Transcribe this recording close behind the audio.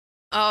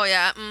Oh,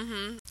 yeah.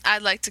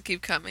 I'd like to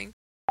keep coming.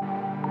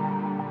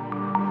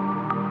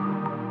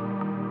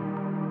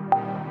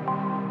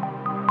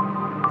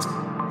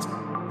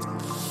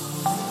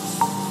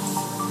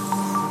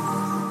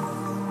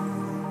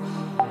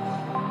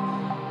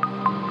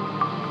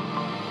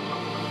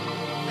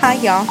 Hi,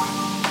 y'all.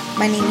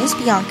 My name is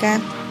Bianca,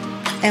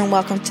 and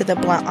welcome to the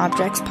Blunt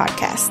Objects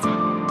Podcast,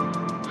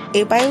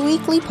 a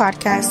bi-weekly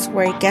podcast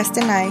where a guest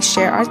and I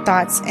share our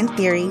thoughts and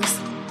theories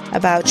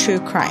about true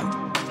crime.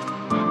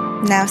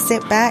 Now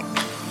sit back,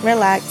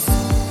 relax,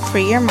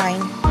 free your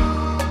mind,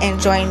 and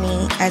join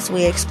me as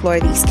we explore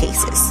these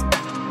cases.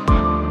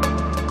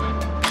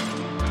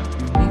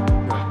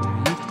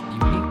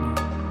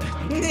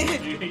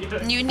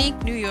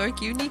 Unique New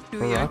York, unique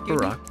New York.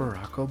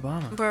 Barack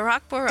Obama.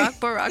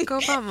 Barack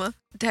Obama.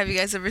 Have you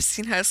guys ever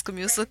seen High School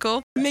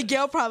Musical?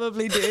 Miguel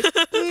probably did.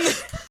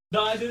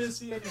 No, I didn't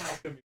see any High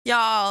School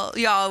Musical.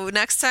 Y'all,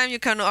 next time you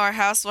come to our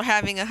house, we're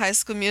having a High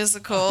School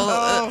Musical.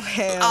 Oh,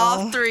 hell.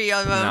 All three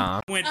of them.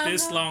 Nah, Went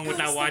this long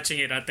without watching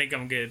it. I think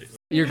I'm good.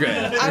 you're good.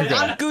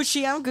 I'm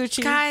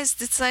Gucci. Guys,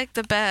 it's like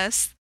the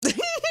best.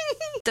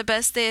 The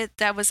best day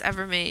that was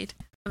ever made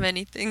of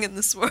anything in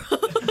this world.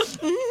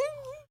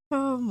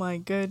 Oh my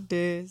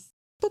goodness.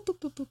 Boop, boop,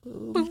 boop,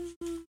 boop,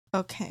 boop.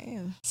 Okay,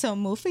 so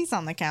Mufi's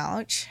on the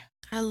couch.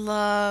 I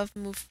love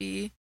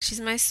Mufi. She's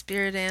my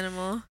spirit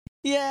animal.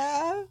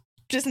 Yeah,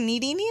 just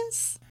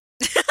neediness.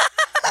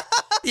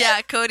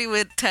 Yeah, Cody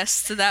would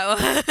attest to that one.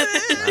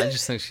 I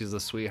just think she's a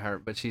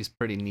sweetheart, but she's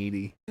pretty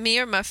needy. Me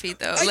or Muffy,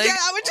 though. Yeah,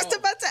 I was just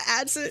about to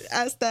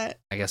ask that.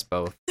 I guess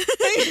both.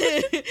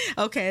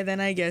 Okay, then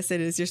I guess it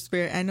is your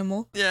spirit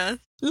animal. Yeah.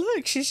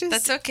 Look, she's just...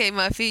 That's okay,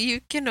 Muffy.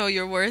 You can know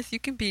your worth. You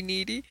can be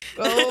needy.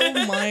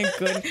 Oh my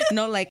goodness.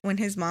 No, like when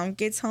his mom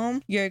gets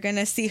home, you're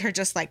gonna see her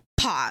just like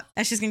pop,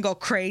 and she's gonna go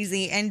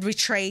crazy and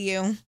betray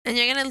you. And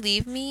you're gonna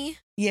leave me?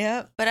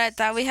 Yep. But I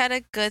thought we had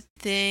a good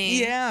thing.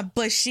 Yeah,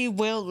 but she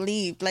will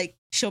leave. Like,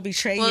 she'll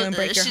betray you and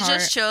break your heart. She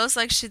just shows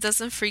like she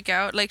doesn't freak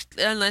out. Like,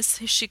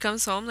 unless she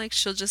comes home, like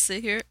she'll just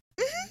sit here.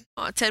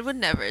 Oh, Ted would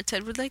never.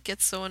 Ted would like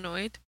get so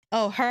annoyed.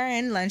 Oh, her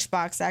and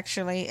Lunchbox,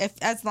 actually.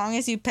 As long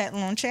as you pet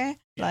Lunche,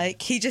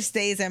 like, he just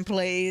stays and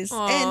plays.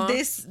 Aww. And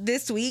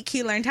this week,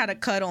 he learned how to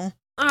cuddle.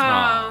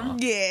 Aw.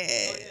 Yeah.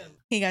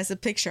 He got a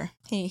picture.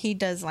 He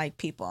does like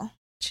people.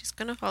 She's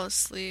gonna fall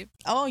asleep.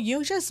 Oh,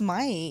 you just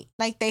might.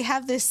 Like, they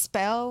have this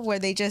spell where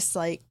they just,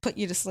 like, put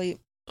you to sleep.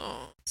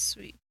 Oh,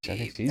 sweet. I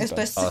think she's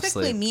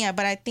Specifically Mia,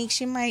 but I think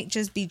she might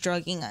just be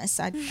drugging us.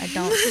 I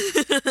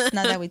don't.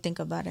 Now that we think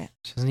about it.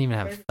 She doesn't even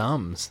have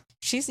thumbs.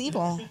 She's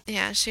evil.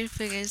 Yeah, she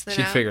figures that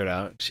She'd out. figure it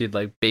out. She'd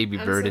like baby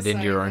I'm bird so it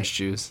into your sorry. orange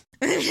juice.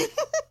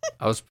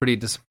 I was pretty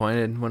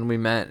disappointed when we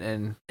met,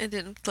 and It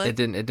didn't click. it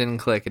didn't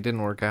click. It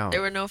didn't work out. There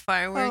were no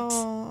fireworks.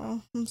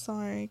 Oh, I'm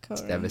sorry,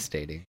 Cody. It's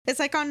devastating. It's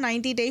like on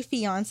 90 Day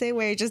Fiance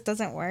where it just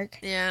doesn't work.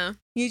 Yeah.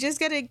 You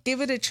just gotta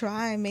give it a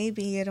try.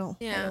 Maybe it'll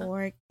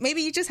work.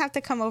 Maybe you just have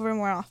to come over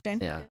more often.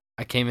 Yeah,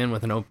 I came in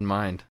with an open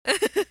mind.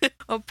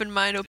 Open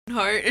mind, open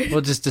heart.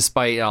 Well, just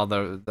despite all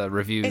the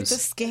reviews. It's a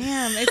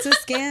scam. It's a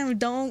scam.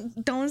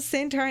 Don't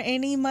send her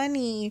any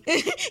money.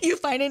 You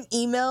find an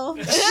email.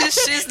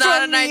 She's not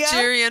a from Mia.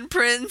 Nigerian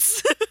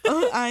prince.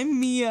 Oh, I'm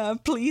Mia.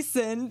 Please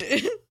send.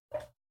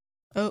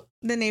 Oh,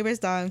 the neighbor's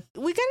dog.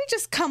 We gotta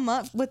just come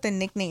up with a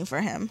nickname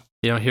for him.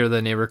 You don't hear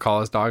the neighbor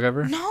call his dog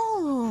ever?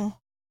 No.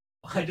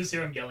 I just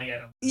hear him yelling at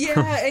him.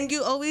 Yeah, and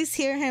you always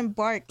hear him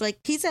bark. Like,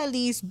 he's at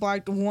least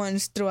barked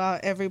once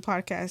throughout every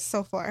podcast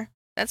so far.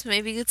 That's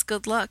maybe it's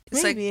good luck.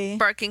 It's Maybe. like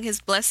barking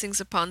his blessings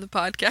upon the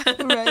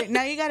podcast. Right,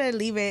 now you gotta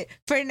leave it.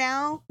 For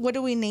now, what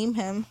do we name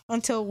him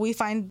until we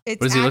find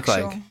it's What does he look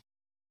actual? like?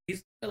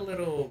 He's a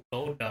little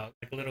gold dog,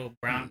 like a little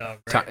brown dog,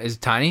 Ti- right? is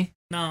it tiny?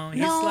 No,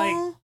 he's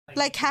No,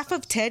 like half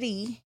of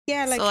Teddy.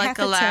 Yeah, like so like half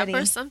a of lab Teddy.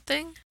 or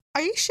something?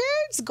 Are you sure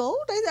it's gold?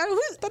 I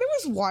thought it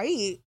was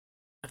white.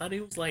 I thought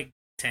he was like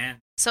 10.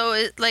 So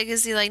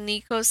is he like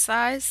Nico's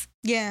size?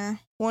 Yeah,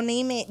 we'll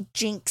name it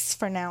Jinx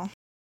for now.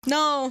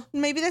 No,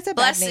 maybe that's a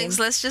Blessings. bad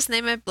name. Let's just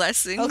name it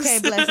Blessings. Okay,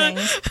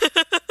 Blessings.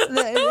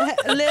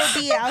 Lil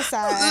B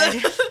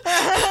outside.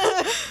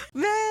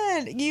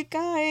 Man, you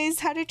guys,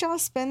 how did y'all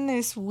spend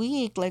this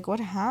week? Like, what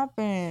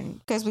happened?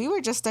 Because we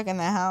were just stuck in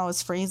the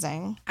house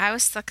freezing. I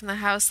was stuck in the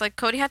house. Like,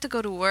 Cody had to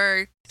go to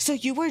work. So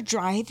you were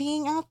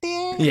driving out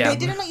there? Yeah. They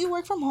didn't let you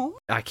work from home?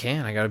 I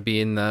can. I gotta be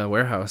in the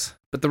warehouse.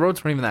 But the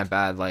roads weren't even that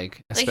bad. Like,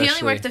 Like, especially... he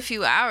only worked a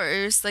few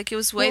hours. Like, it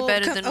was way Well,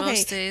 better than okay.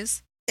 most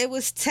days. It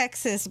was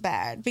Texas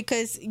bad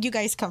because you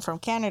guys come from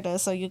Canada,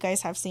 so you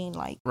guys have seen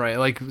like... Right,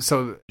 like,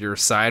 so your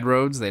side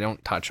roads, they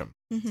don't touch them.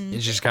 Mhm.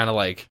 It's just kind of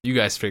like, you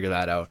guys figure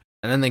that out.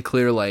 And then they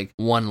clear like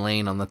one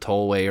lane on the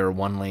tollway or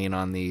one lane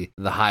on the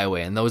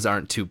highway, and those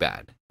aren't too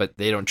bad. But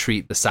they don't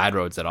treat the side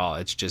roads at all.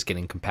 It's just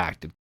getting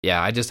compacted.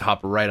 Yeah, I just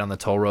hop right on the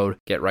toll road,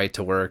 get right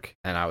to work,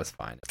 and I was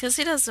fine. Because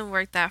he doesn't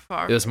work that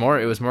far. It was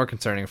more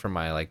concerning for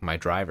my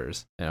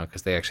drivers, you know,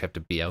 because they actually have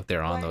to be out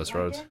there on those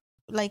roads.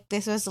 Like,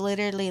 this was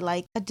literally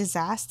like a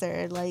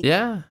disaster. Like,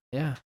 Yeah.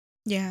 Yeah.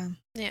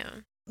 Yeah.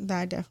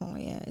 That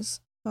definitely is.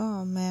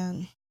 Oh,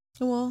 man.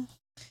 Well,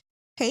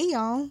 hey,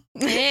 y'all.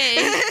 Hey.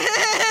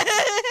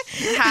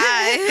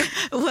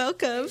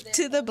 Welcome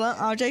to the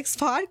Blunt Objects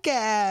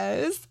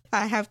podcast.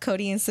 I have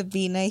Cody and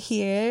Sabina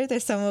here.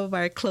 They're some of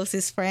our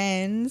closest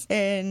friends,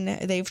 and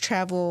they've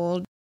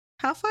traveled,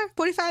 how far?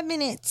 45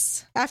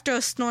 minutes after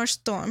a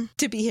snowstorm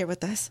to be here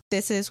with us.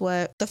 This is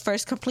what the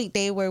first complete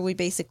day where we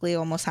basically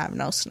almost have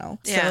no snow.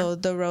 Yeah. So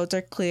the roads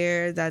are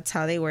clear. That's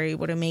how they were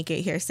able to make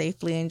it here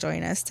safely and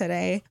join us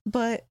today.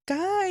 But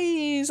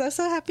guys, I'm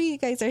so happy you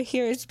guys are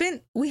here.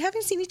 We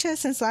haven't seen each other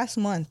since last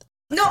month.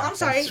 No, I'm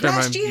sorry.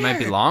 Last year. Might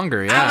be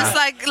longer, yeah. I was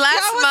like,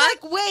 last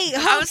month. Wait.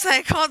 I was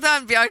like, hold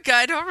on, Bianca,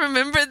 I don't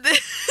remember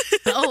this.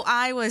 Oh,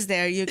 I was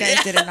there. You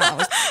guys didn't know.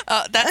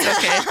 Oh, that's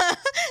okay.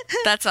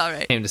 That's all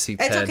right. Came to see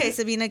Ted. It's okay.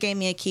 Sabina gave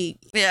me a key.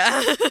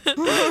 Yeah.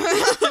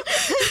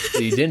 So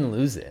you didn't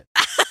lose it.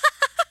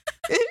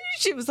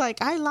 She was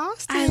like, I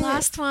lost it. I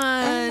lost one.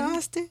 I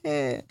lost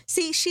it.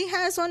 See, she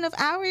has one of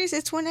ours.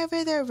 It's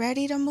whenever they're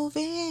ready to move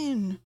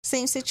in.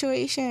 Same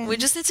situation. We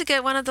just need to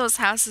get one of those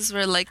houses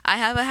where, like, I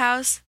have a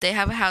house, they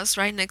have a house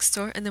right next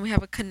door, and then we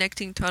have a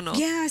connecting tunnel.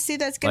 Yeah, see,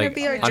 that's going to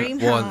be our dream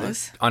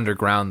house.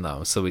 Underground,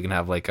 though, so we can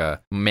have like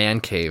a man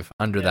cave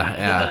under the...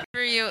 Yeah.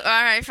 For you. All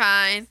right,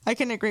 fine. I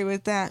can agree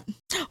with that.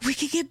 We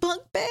could get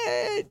bunk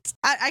beds.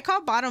 I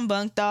call bottom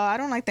bunk, though. I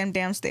don't like them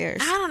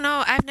downstairs. I don't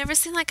know. I've never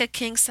seen, like, a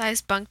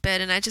king-size bunk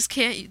bed, and I just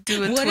can't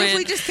do a twin. What if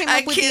we just came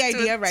up with the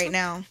idea right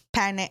now?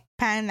 Patent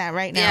that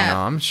right now. Yeah. No,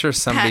 I'm sure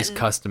somebody's Patent.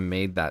 custom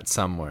made that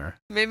somewhere.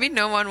 Maybe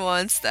no one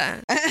wants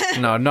that.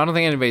 No, I don't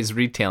think anybody's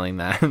retailing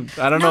that.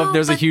 I don't know if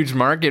there's a huge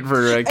market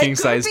for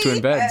king-size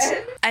twin beds.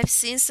 I've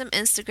seen some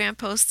Instagram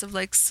posts of,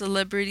 like,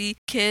 celebrity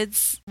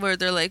kids where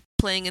they're, like,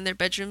 playing in their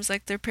bedrooms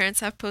like their parents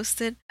have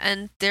posted,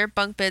 and their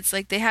bunk beds,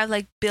 like, they have,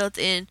 like,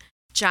 built-in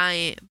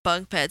giant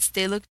bunk beds.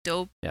 They look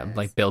dope. Yeah,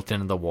 like built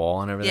into the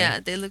wall and everything.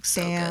 Yeah, they look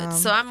so Damn. good.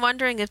 So I'm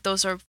wondering if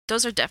those are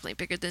definitely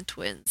bigger than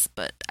twins,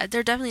 but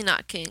they're definitely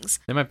not kings.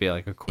 They might be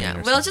like a queen Yeah, or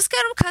we'll something. just get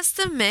them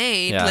custom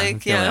made. Yeah, like,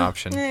 that's the only yeah.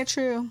 option. Yeah,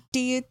 true.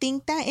 Do you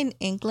think that in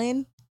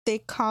England they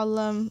call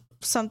them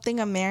something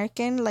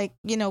American? Like,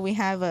 you know, we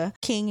have a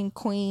king and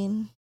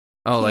queen.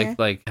 Oh, here.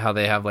 like how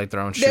they have like their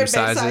own shoe Their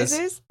bed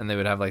sizes, and they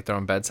would have like their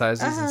own bed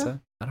sizes and stuff.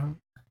 I don't.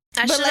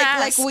 I But should like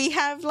ask. we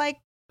have like,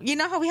 you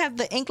know how we have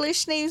the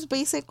English names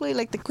basically,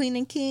 like the queen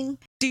and king?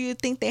 Do you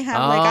think they have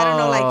like, I don't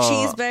know, like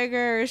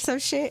cheeseburger or some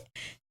shit?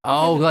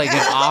 Oh, like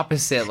an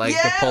opposite, like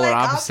the polar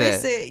like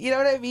opposite. You know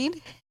what I mean?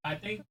 I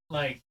think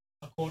like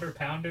a quarter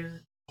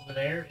pounder over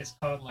there is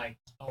called like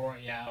a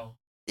royale.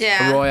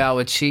 yeah. A Royale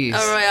with cheese. A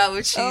royale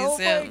with cheese. Oh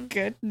yeah. my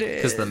goodness.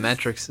 Because the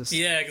metric system.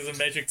 Yeah, because the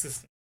metric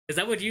system. Is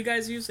that what you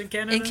guys use in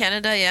Canada? In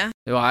Canada, yeah.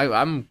 Well,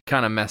 I'm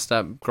kind of messed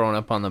up growing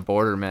up on the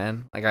border,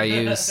 man. Like I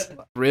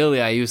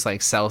use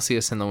like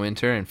Celsius in the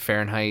winter and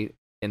Fahrenheit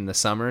in the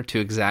summer to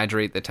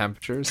exaggerate the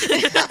temperatures.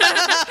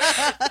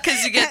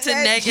 Because you get to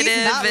He's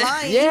not negative.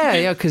 lying.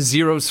 Yeah, because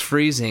zero's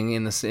freezing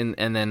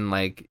and then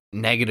like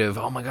negative.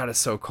 Oh my god, it's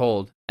so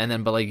cold. And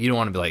then, but like you don't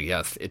want to be like,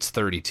 yeah, it's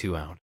 32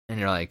 out, and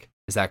you're like,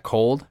 is that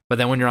cold? But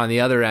then when you're on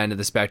the other end of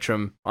the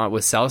spectrum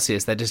with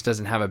Celsius, that just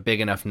doesn't have a big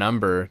enough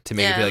number to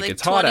make it feel like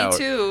it's hot out.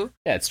 22.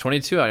 Yeah, it's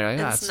 22 out. You're like,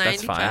 yeah, It's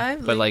that's fine.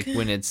 95, But like- like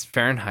when it's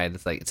Fahrenheit,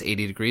 it's like it's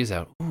 80 degrees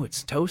out. Ooh,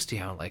 it's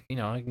toasty out. Like, you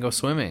know, I can go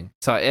swimming.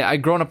 So I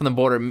growing up on the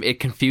border, it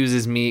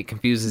confuses me. It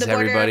confuses The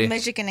border everybody. of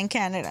Michigan and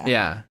Canada.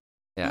 Yeah.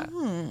 Yeah.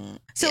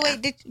 So Yeah.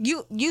 wait, did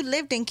you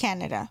lived in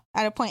Canada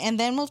at a point and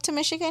then moved to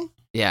Michigan?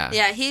 Yeah.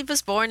 Yeah, he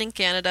was born in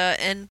Canada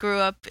and grew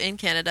up in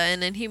Canada, and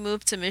then he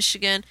moved to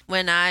Michigan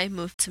when I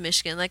moved to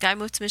Michigan. Like, I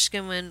moved to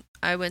Michigan when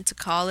I went to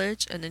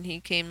college, and then he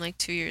came like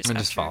 2 years I after.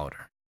 just followed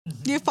her.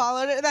 You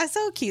followed it. That's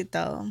so cute,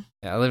 though.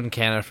 Yeah, I lived in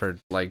Canada for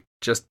like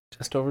just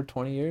over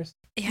 20 years.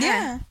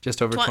 Yeah.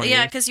 Just over 20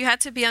 Yeah, years. because you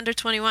had to be under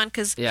 21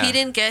 because Yeah. he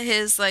didn't get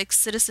his like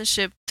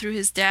citizenship through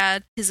his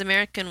dad, his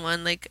American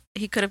one. Like,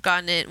 he could have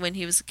gotten it when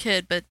he was a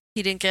kid, but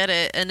he didn't get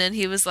it. And then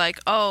he was like,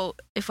 oh,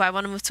 if I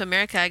want to move to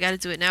America, I got to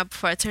do it now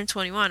before I turn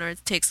 21 or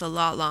it takes a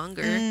lot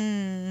longer.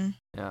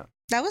 Yeah.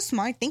 That was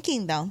smart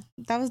thinking, though.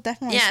 That was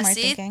definitely Yeah, smart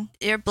see? thinking.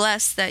 You're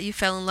blessed that you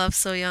fell in love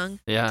so young.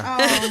 Yeah.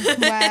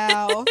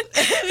 Oh,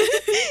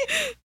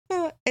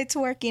 wow. It's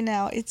working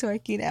out. It's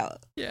working out.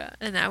 Yeah.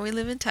 And now we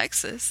live in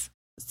Texas.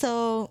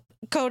 So,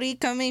 Cody,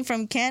 coming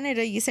from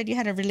Canada, you said you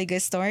had a really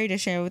good story to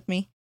share with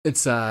me.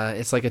 It's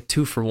like a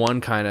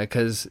 2-for-1 kind of,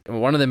 because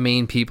one of the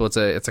main people, it's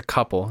a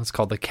couple. It's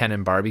called the Ken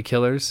and Barbie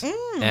Killers.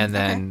 And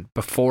then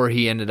before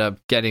he ended up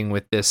getting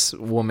with this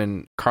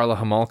woman, Karla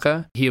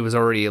Homolka, he was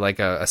already like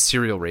a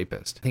serial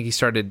rapist. I think he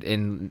started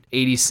in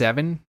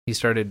 87. He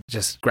started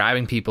just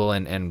grabbing people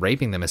and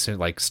raping them, as soon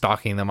like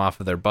stalking them off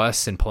of their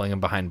bus and pulling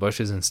them behind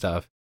bushes and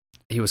stuff.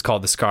 He was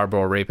called the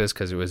Scarborough Rapist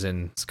because it was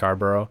in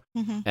Scarborough.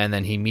 And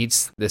then he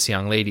meets this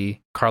young lady,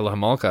 Karla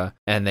Homolka,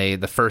 and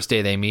the first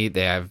day they meet,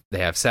 they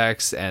have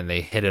sex and they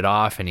hit it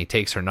off, and he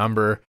takes her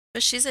number.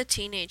 But she's a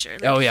teenager.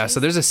 Like, Oh yeah, so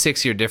there's a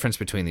 6-year difference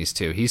between these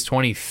two. He's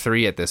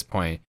 23 at this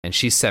point, and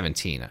she's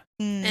 17.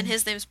 And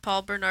his name's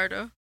Paul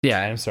Bernardo. Yeah,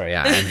 I'm sorry.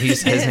 Yeah, and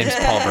his name's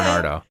Paul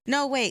Bernardo.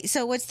 No, wait.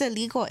 So what's the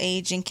legal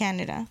age in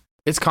Canada?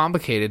 It's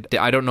complicated.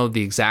 I don't know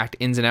the exact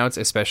ins and outs,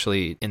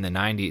 especially in the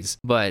 90s,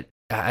 but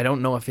I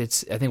don't know if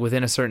it's, I think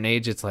within a certain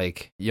age, it's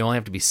like you only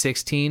have to be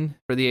 16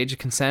 for the age of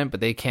consent, but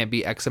they can't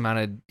be X amount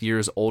of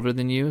years older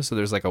than you. So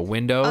there's like a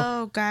window.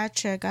 Oh,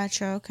 gotcha.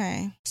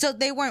 Okay. So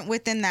they weren't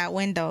within that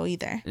window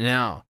either.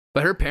 No.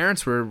 But her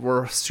parents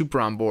were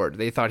super on board.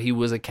 They thought he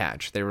was a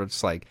catch. They were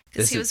just like...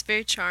 Because he was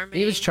very charming.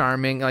 He was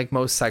charming, like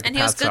most psychopaths are. And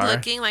he was good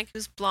looking, like he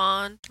was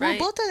blonde, right?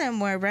 Well, both of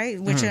them were,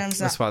 right? Which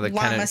that's why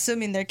I'm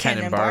assuming they're Ken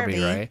and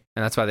Barbie, right?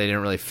 And that's why they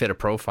didn't really fit a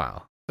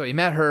profile. So he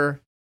met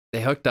her,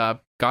 they hooked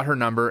up, got her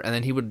number, and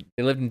then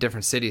they lived in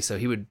different cities, so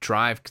he would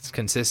drive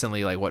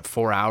consistently, like,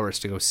 4 hours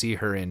to go see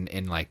her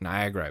in like,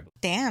 Niagara.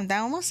 Damn, that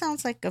almost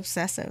sounds like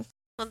obsessive.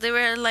 Well, they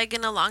were like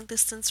in a long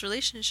distance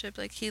relationship.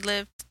 Like he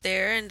lived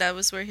there and that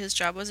was where his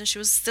job was, and she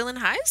was still in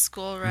high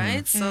school,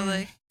 right? So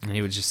like, and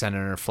he was just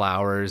sending her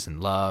flowers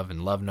and love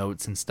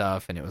notes and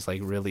stuff, and it was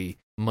like really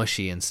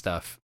mushy and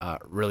stuff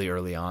really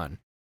early on.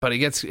 But it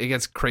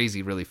gets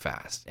crazy really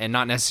fast, and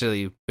not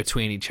necessarily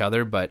between each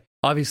other, but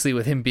obviously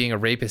with him being a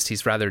rapist,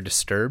 he's rather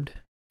disturbed,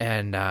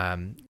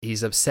 and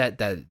he's upset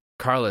that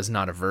Carla is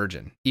not a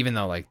virgin, even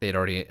though like they'd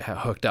already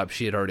hooked up.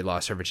 She had already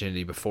lost her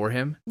virginity before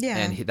him,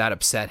 and that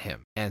upset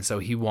him, and so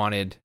he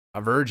wanted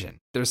a virgin.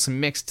 There's some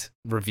mixed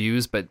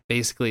reviews, but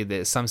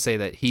basically some say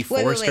that he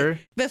forced her.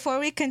 Before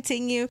we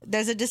continue,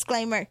 there's a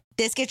disclaimer.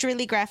 This gets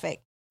really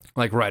graphic.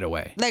 Like right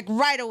away.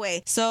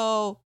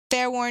 So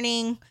fair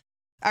warning.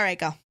 All right,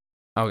 go.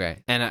 Okay,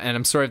 and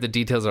I'm sorry if the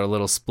details are a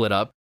little split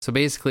up. So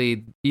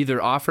basically,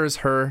 either offers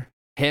her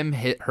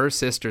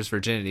sister's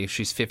virginity,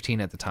 she's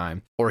 15 at the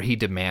time, or he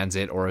demands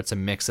it, or it's a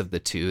mix of the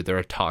two. They're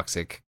a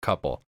toxic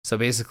couple. So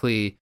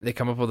basically, they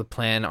come up with a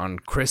plan on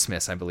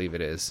Christmas, I believe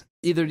it is.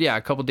 Either,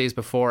 a couple days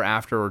before,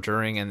 after, or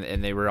during,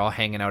 and they were all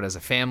hanging out as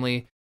a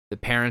family. The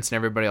parents and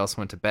everybody else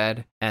went to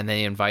bed, and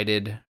they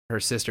invited her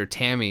sister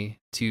Tammy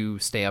to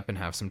stay up and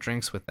have some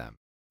drinks with them.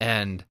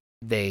 And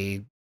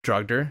they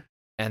drugged her,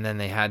 and then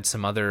they had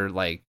some other,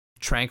 like,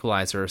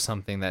 tranquilizer or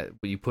something that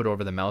you put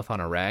over the mouth on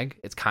a rag.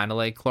 It's kind of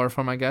like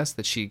chloroform, I guess,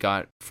 that she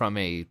got from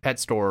a pet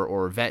store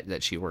or vet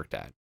that she worked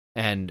at.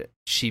 And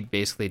she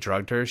basically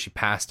drugged her. She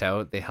passed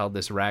out. They held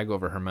this rag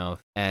over her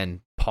mouth, and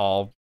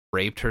Paul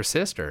raped her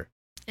sister.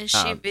 And she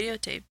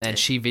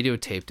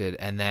videotaped it.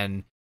 And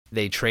then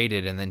they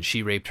traded, and then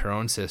she raped her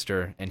own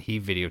sister, and he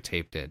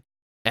videotaped it.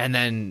 And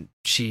then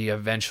she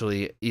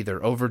eventually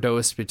either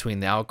overdosed between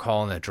the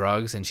alcohol and the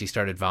drugs, and she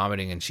started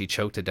vomiting, and she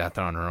choked to death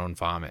on her own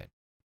vomit.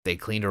 They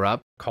cleaned her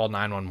up, called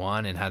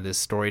 911, and had this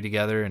story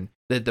together. And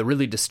the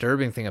really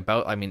disturbing thing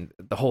about, I mean,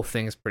 the whole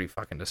thing is pretty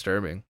fucking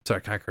disturbing.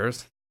 Sorry, can I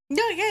curse?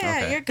 No,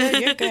 yeah,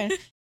 okay. You're good.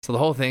 So the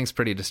whole thing's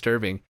pretty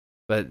disturbing.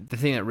 But the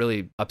thing that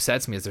really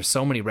upsets me is there's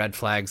so many red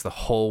flags the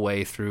whole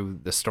way through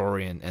the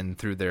story and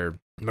through their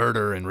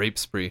murder and rape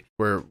spree,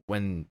 where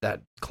when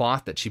that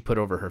cloth that she put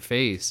over her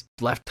face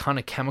left a ton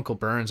of chemical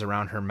burns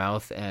around her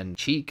mouth and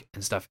cheek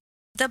and stuff.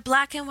 The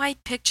black and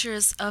white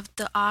pictures of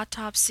the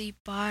autopsy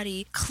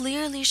body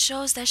clearly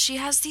shows that she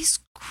has these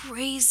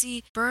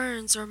crazy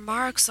burns or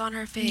marks on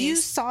her face. You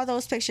saw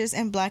those pictures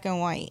in black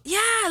and white. Yeah,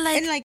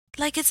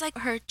 like it's like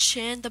her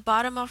chin, the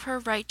bottom of her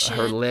right chin,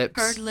 her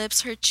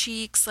lips, her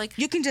cheeks. Like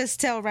you can just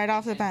tell right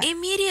off the bat.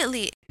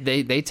 Immediately.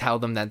 They tell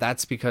them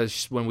that's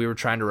because when we were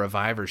trying to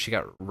revive her, she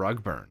got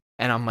rug burn.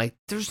 And I'm like,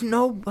 there's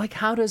no, like,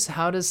 how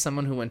does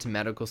someone who went to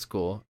medical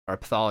school, or a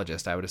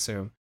pathologist, I would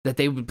assume, that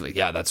they would be like,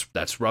 yeah,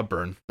 that's rug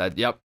burn.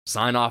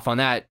 Sign off on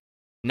that.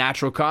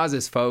 Natural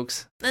causes,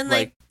 folks. And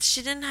like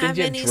she didn't have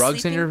any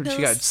drugs in her. pills?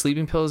 She got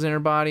sleeping pills in her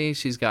body.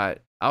 She's got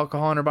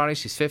alcohol in her body.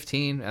 She's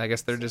 15. And I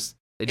guess they just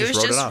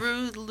wrote it off.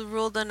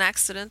 Ruled an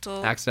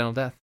accidental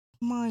death.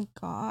 My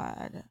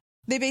God.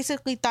 They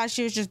basically thought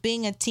she was just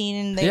being a teen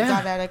and they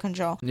got out of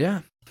control.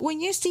 Yeah.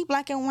 When you see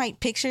black and white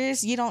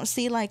pictures, you don't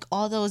see like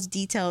all those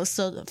details.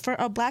 So for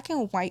a black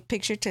and white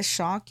picture to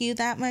shock you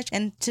that much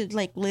and to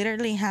like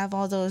literally have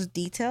all those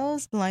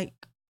details, like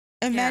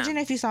imagine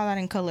if you saw that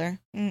in color.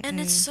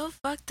 And it's so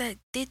fucked that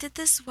they did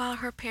this while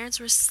her parents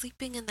were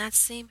sleeping in that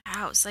same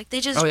house. Like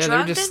they just drugged they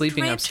were just and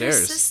sleeping raped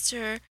upstairs. her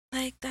sister.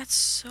 Like that's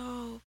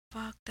so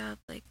fucked up.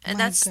 Like, and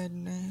My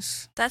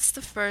goodness. That's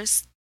the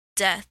first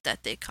death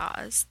that they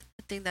caused.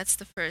 I think that's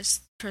the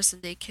first person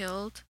they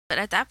killed. But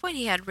at that point,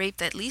 he had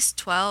raped at least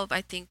 12,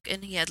 I think,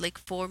 and he had like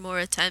 4 more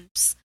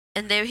attempts.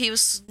 And there he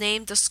was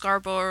named the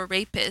Scarborough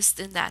rapist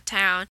in that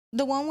town.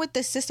 The one with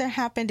the sister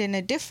happened in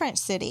a different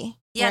city.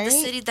 Yeah, right? The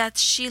city that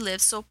she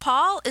lives. So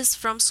Paul is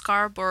from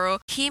Scarborough.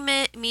 He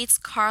meets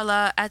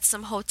Carla at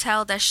some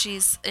hotel that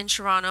she's in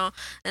Toronto,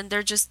 and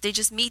they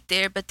just meet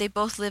there, but they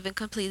both live in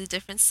completely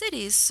different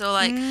cities. So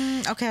like,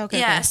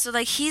 okay. So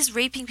like he's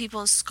raping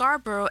people in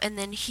Scarborough, and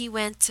then he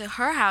went to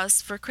her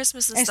house for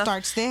Christmas and stuff.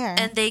 Starts there.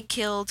 And they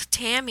killed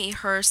Tammy,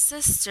 her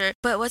sister.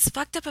 But what's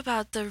fucked up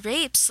about the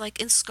rapes,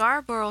 like in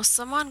Scarborough,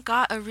 someone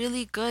got a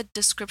really good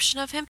description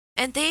of him,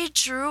 and they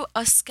drew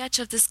a sketch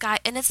of this guy,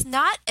 and it's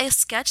not a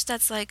sketch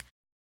that's like,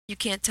 you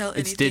can't tell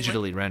anything. It's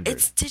digitally rendered.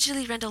 It's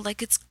digitally rendered.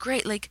 Like, it's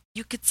great. Like,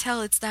 you could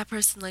tell it's that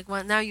person. Like,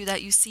 well, now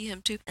you see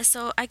him too. And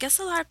so I guess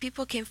a lot of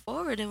people came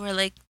forward and were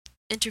like,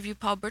 interview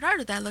Paul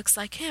Bernardo that looks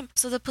like him.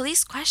 So the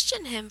police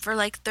questioned him for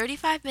like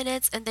 35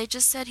 minutes, and they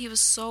just said he was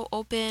so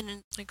open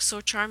and like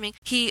so charming.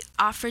 He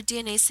offered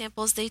DNA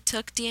samples. They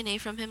took DNA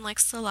from him, like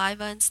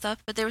saliva and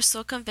stuff, but they were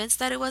so convinced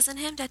that it wasn't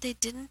him that they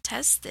didn't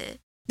test it.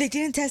 They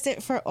didn't test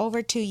it for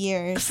over 2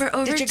 years. For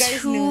over Did you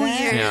guys 2 know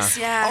that? years,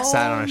 yeah.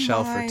 Sat on a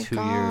shelf for 2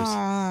 years.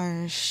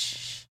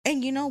 Gosh.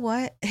 And you know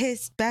what?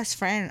 His best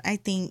friend, I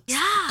think,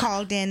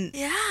 called in.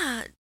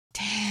 Yeah.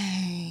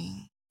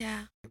 Dang.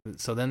 Yeah.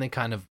 So then they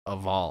kind of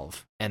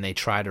evolve and they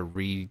try to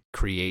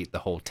recreate the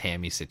whole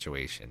Tammy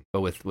situation,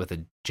 but with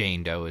a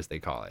Jane Doe, as they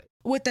call it.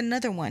 With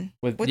another one.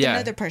 With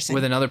another person.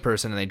 With another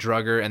person, and they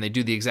drug her and they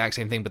do the exact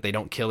same thing, but they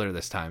don't kill her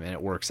this time, and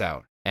it works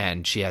out.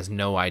 And she has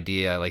no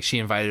idea. Like, she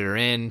invited her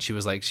in. She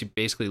was like, she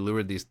basically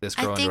lured this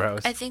girl into her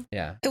house. I think.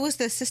 Yeah. It was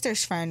the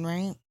sister's friend,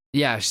 right?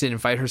 Yeah, she did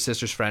invite her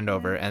sister's friend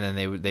over, and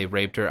then they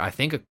raped her, I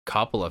think, a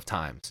couple of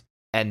times.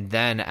 And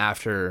then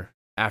after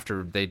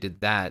they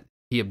did that,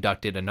 he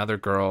abducted another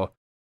girl.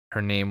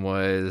 Her name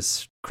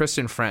was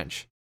Kristen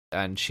French,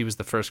 and she was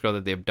the first girl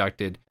that they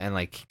abducted, and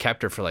like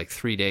kept her for like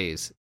 3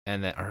 days.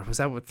 And then, or was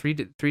that what 3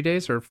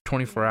 days or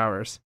 24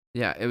 hours?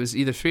 Yeah, it was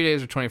either 3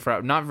 days or 24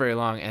 hours, not very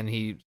long. And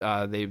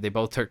they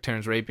both took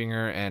turns raping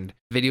her and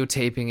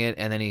videotaping it,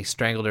 and then he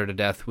strangled her to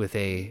death with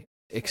a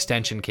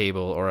extension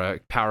cable or a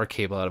power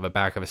cable out of the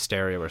back of a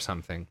stereo or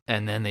something.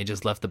 And then they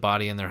just left the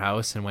body in their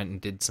house and went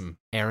and did some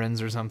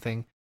errands or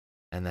something,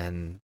 and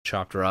then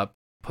chopped her up,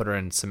 put her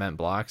in cement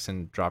blocks,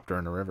 and dropped her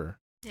in a river.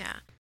 Yeah.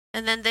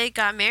 And then they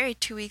got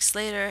married 2 weeks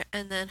later,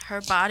 and then her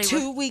body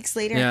 2 weeks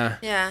later? Yeah.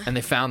 Yeah. And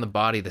they found the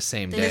body the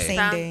same day. They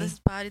found this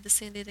body the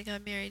same day they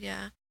got married,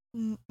 yeah.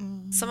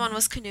 Mm-mm. Someone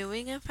was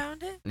canoeing and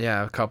found it?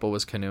 Yeah, a couple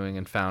was canoeing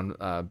and found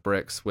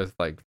bricks with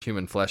like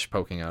human flesh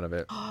poking out of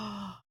it.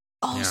 Oh,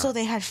 so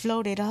they had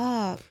floated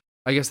up.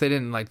 I guess they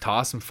didn't like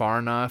toss them far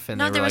enough, and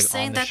no, they were like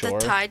saying on the that shore.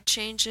 the tide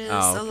changes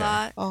a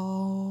lot.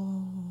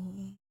 Oh.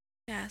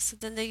 Yeah, so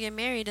then they get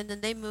married, and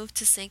then they moved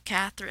to St.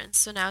 Catharines.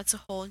 So now it's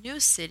a whole new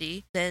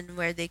city than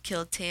where they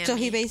killed Tammy. So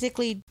he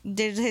basically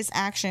did his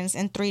actions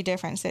in 3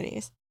 different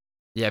cities.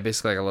 Yeah,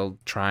 basically like a little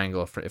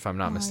triangle, if I'm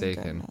not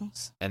mistaken.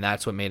 Goodness. And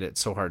that's what made it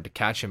so hard to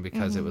catch him,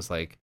 because it was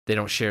like they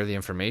don't share the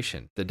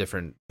information, the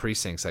different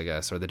precincts, I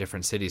guess, or the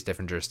different cities,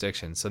 different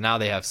jurisdictions. So now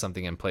they have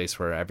something in place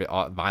where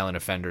all violent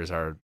offenders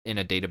are in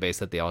a database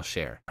that they all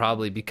share,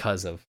 probably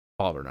because of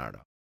Paul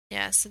Bernardo.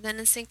 Yeah, so then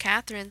in St.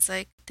 Catharines,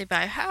 like, they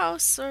buy a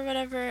house or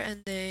whatever,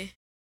 and they're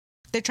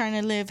trying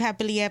to live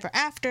happily ever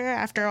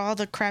after all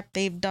the crap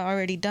they've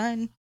already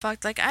done.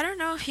 Fucked. Like, I don't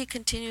know if he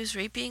continues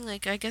raping.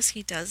 Like, I guess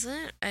he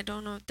doesn't. I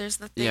don't know.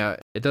 There's nothing. Yeah,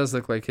 it does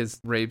look like his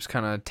rapes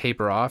kind of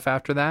taper off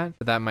after that.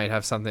 But that might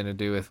have something to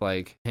do with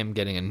like him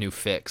getting a new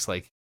fix.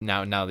 Like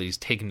now that he's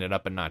taken it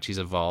up a notch, he's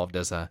evolved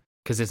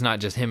because it's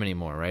not just him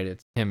anymore, right?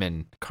 It's him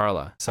and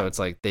Carla. So it's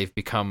like they've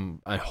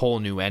become a whole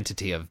new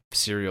entity of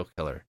serial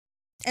killer.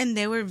 And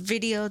they were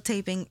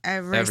videotaping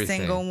every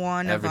single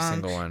one of them. Every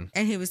single one.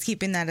 And he was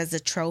keeping that as a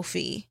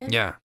trophy.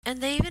 Yeah.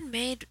 And they even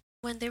made,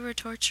 when they were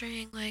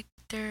torturing like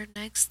their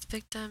next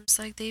victims,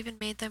 like they even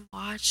made them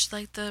watch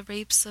like the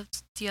rapes of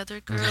the other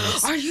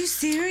girls. Are you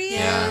serious?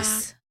 Yeah.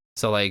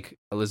 So like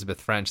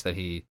Elizabeth French that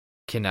he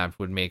kidnapped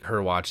would make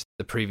her watch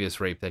the previous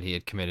rape that he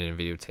had committed and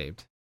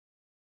videotaped.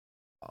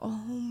 Oh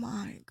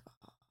my god.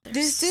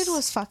 This dude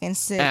was fucking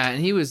sick. Yeah, and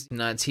he was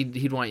nuts.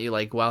 He'd want you,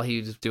 like, while he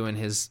was doing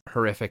his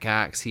horrific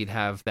acts, he'd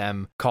have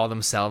them call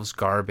themselves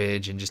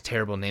garbage and just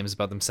terrible names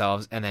about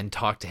themselves, and then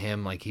talk to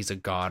him like he's a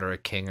god or a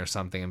king or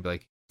something, and be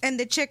like... And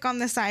the chick on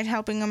the side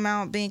helping him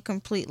out being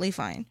completely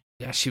fine.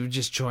 Yeah, she would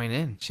just join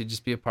in. She'd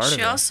just be a part of it.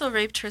 She also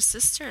raped her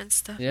sister and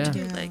stuff,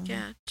 too. Like,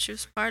 yeah, she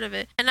was part of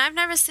it. And I've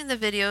never seen the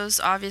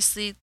videos,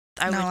 obviously.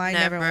 I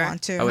never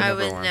want to. I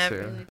would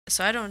never.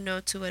 So I don't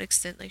know to what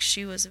extent, like,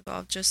 she was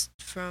involved, just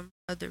from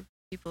other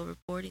people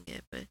reporting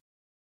it, but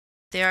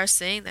they are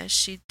saying that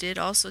she did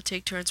also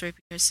take turns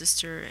raping her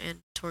sister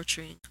and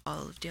torturing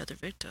all of the other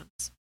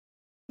victims.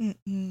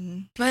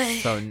 But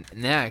so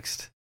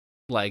next,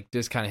 like,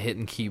 just kind of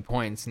hitting key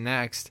points.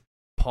 Next,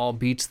 Paul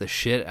beats the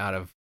shit out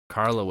of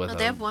Carla with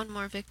they have one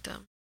more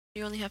victim.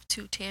 You only have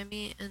 2,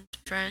 Tammy and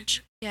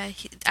French. Yeah,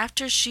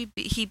 after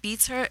he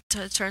beats her,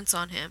 turns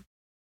on him.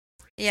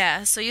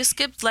 Yeah, so you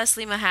skipped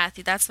Leslie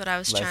Mahaffey. That's what I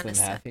was trying to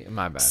say.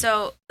 My bad.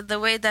 So the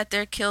way that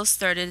their kills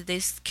started, they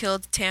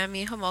killed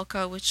Tammy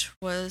Homolka, which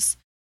was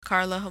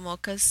Carla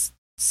Homolka's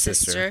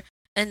sister.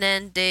 And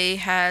then they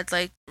had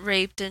like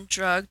raped and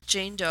drugged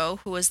Jane Doe,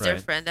 who was their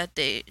friend that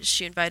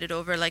she invited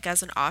over like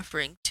as an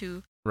offering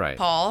to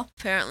Paul,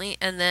 apparently.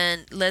 And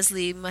then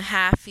Leslie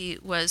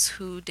Mahaffey was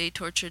who they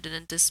tortured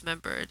and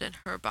dismembered, and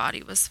her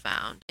body was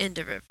found in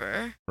the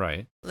river.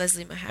 Right.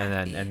 Leslie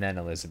Mahaffey. And then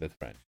Elizabeth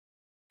French.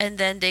 And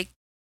then they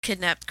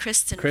kidnapped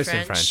Kristen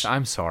French.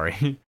 I'm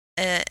sorry.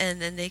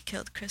 And then they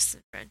killed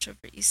Kristen French over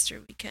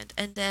Easter weekend.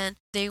 And then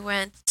they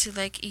went to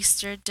like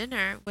Easter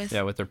dinner with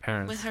their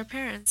parents. With her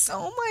parents.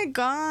 Oh my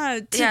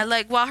god. Yeah,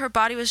 like while her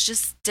body was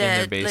just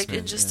dead, in their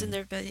basement, like in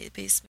their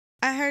basement.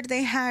 I heard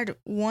they had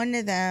one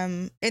of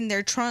them in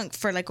their trunk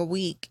for like a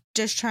week,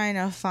 just trying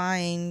to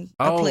find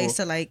a place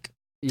to like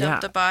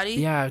dump the body.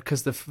 Yeah,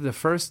 because the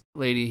first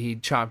lady, he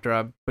chopped her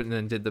up, but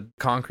then did the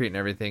concrete and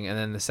everything, and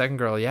then the second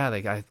girl,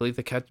 I believe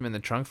they kept him in the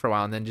trunk for a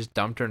while, and then just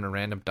dumped her in a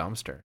random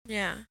dumpster.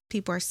 Yeah.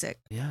 People are sick.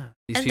 Yeah.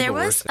 And there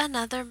was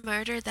another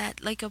murder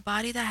that, like, a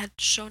body that had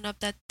shown up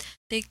that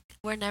they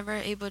were never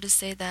able to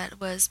say that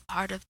was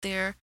part of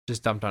their...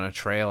 Just dumped on a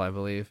trail, I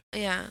believe.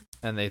 Yeah.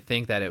 And they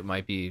think that it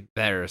might be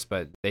theirs,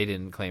 but they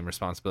didn't claim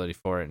responsibility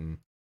for it, and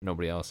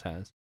nobody else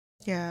has.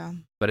 Yeah.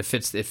 But it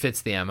fits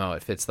the MO.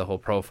 It fits the whole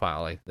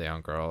profile, like the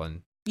young girl,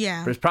 and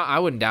yeah. But I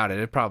wouldn't doubt it.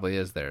 It probably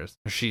is theirs.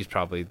 She's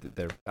probably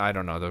there. I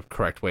don't know the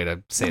correct way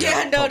to say that.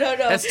 Yeah, no.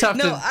 That's tough.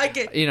 No, I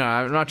get.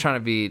 I'm not trying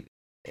to be.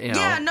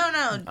 Yeah,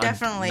 no,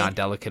 definitely not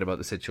delicate about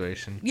the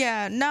situation.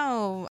 Yeah,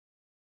 no.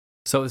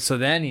 So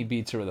then he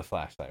beats her with a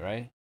flashlight,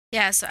 right?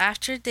 Yeah. So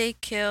after they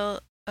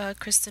kill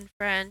Kristen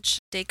French,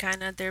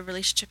 their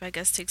relationship, I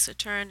guess, takes a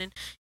turn, and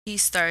he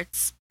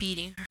starts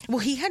beating her. Well,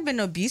 he had been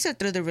abusive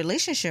through the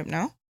relationship,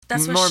 no?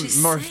 That's what she's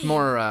saying.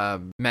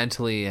 More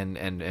mentally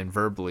and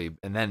verbally,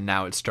 and then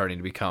now it's starting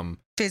to become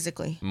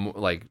physically,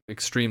 like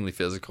extremely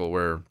physical.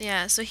 Where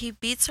so he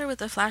beats her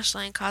with a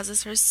flashlight and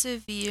causes her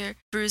severe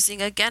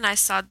bruising. Again, I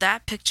saw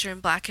that picture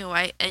in black and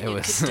white, and you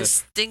could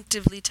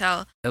distinctly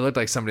tell it looked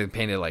like somebody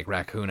painted like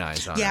raccoon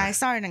eyes on her. Yeah, I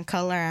saw it in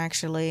color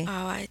actually. Oh,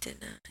 I did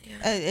not.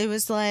 Yeah, it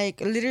was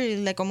like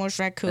literally like almost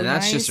raccoon eyes. And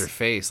that's just her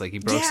face. Like he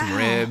broke some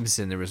ribs,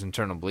 and there was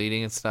internal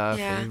bleeding and stuff.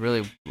 Yeah. And he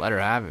really let her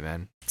have it,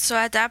 man. So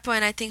at that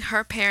point, I think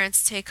her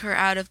parents take her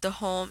out of the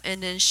home,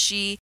 and then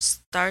she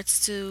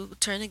starts to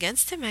turn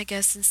against him, I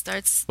guess, and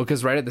starts...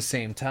 Because right at the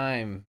same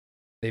time,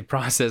 they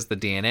process the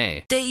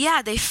DNA.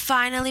 They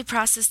finally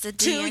processed the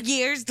DNA. 2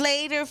 years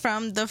later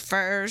from the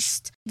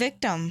first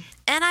victim.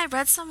 And I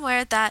read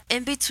somewhere that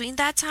in between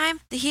that time,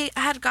 he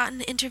had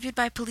gotten interviewed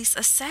by police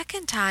a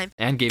second time.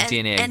 And gave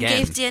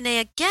DNA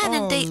again.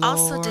 And they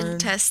also didn't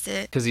test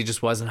it. Because he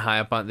just wasn't high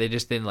up on... They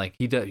just didn't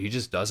he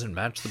just doesn't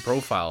match the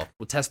profile.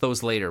 We'll test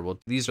those later.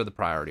 These are the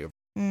priority.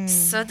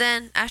 So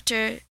then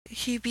after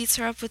he beats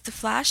her up with the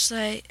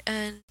flashlight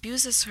and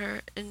abuses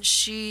her, and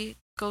she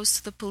goes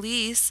to the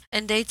police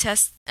and they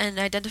test and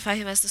identify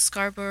him as the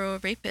Scarborough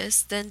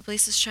rapist, then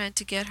police is trying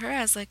to get her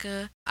as like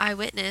a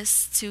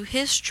eyewitness to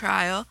his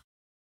trial.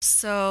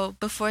 So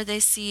before they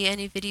see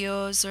any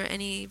videos or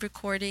any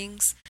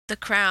recordings, the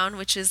Crown,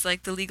 which is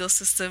like the legal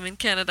system in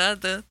Canada,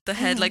 the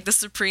head, like the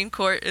Supreme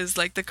Court is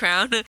like the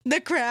Crown. The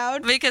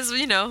Crown? Because,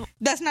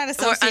 that's not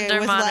associated we're under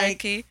with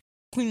monarchy. Like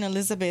Queen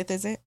Elizabeth,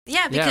 is it?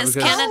 Yeah, because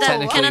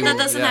Canada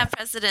doesn't have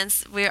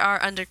presidents. We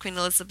are under Queen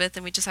Elizabeth,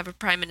 and we just have a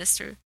prime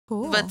minister.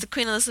 Cool. But the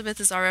Queen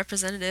Elizabeth is our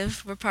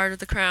representative. We're part of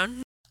the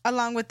Crown.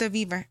 Along with the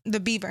beaver.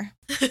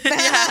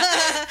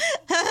 Yeah.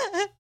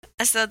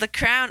 So the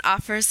Crown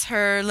offers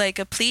her like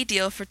a plea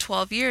deal for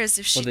 12 years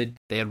if she... Well,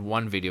 they had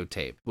one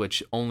videotape,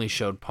 which only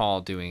showed Paul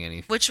doing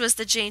anything. Which was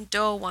the Jane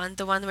Doe one,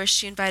 the one where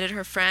she invited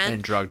her friend.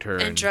 And drugged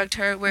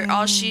her. Where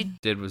all she...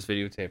 did was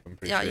videotape, I'm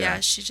pretty sure.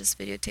 Yeah, she just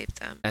videotaped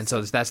them. And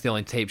so that's the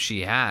only tape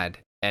she had,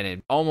 and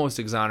it almost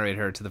exonerated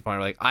her to the point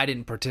where, like, I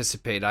didn't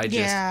participate. I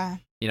just...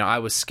 I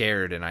was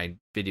scared and I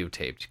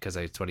videotaped because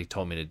that's what he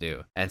told me to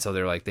do. And so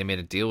they made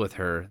a deal with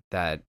her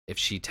that if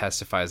she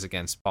testifies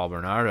against Paul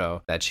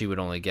Bernardo, that she would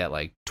only get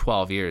like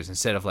 12 years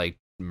instead of like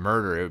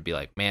murder. It would be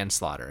like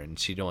manslaughter, and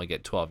she'd only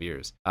get 12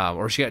 years.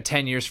 Or she got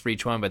 10 years for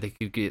each one, but they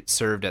could get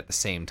served at the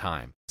same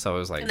time. So it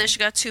was like... And then she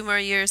got 2 more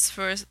years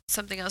for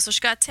something else. So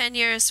she got 10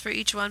 years for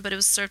each one, but it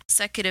was served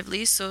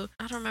consecutively. So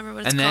I don't remember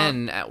what it's called.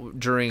 And then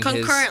during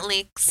served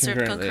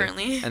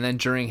concurrently. And then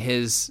during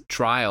his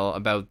trial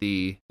about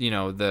the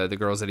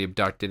girls that he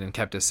abducted and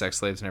kept as sex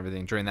slaves and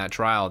everything, during that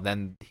trial,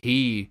 then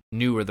he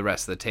knew where the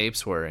rest of the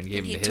tapes were and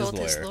gave them to his lawyer. He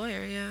told his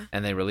lawyer, yeah.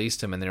 And they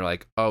released him, and they're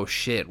like, oh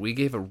shit, we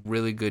gave a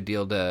really good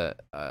deal to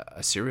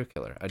a serial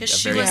killer. Because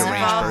she was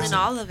involved in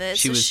all of it.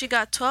 She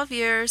got 12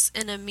 years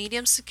in a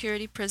medium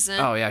security prison.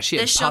 Oh yeah, she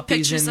had show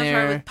pictures in of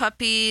there. her with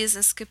puppies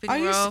and skipping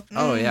rope.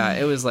 Oh yeah,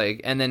 it was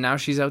like, and then now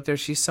she's out there.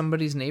 She's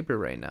somebody's neighbor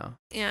right now.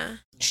 Yeah,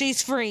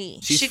 she's free.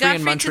 She got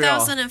free in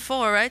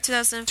 2004, right?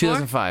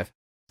 2005.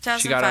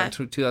 She got out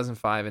in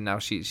 2005, and now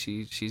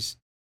she's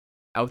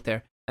out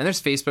there. And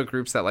there's Facebook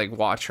groups that like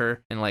watch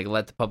her and like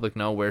let the public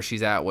know where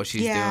she's at, what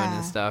she's doing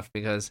and stuff,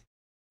 because.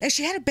 And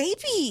she had a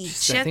baby.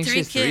 She had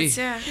 3 kids.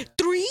 Yeah,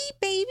 3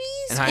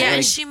 babies.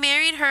 And she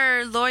married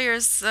her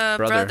lawyer's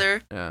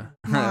brother. Yeah.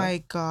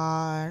 My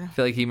God. I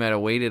feel like he might have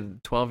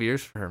waited 12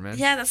 years for her, man.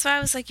 Yeah, that's why I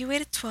was like, you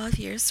waited 12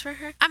 years for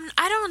her?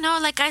 I don't know.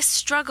 Like, I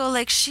struggle.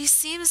 Like, she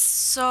seems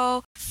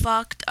so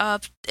fucked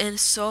up and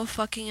so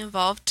fucking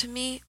involved to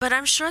me. But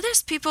I'm sure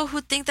there's people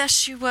who think that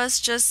she was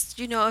just,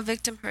 a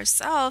victim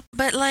herself.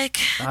 But like,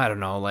 I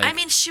don't know. Like, I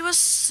mean, she was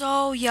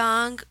so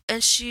young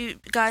and she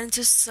got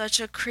into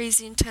such a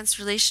crazy intense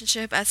relationship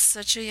relationship at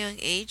such a young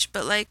age,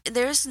 but like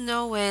there's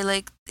no way,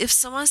 like if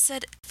someone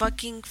said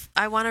fucking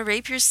I want to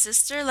rape your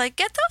sister, like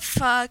get the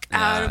fuck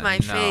out of my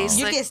no. face.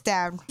 You like, get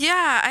stabbed.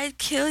 yeah, I'd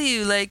kill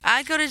you. Like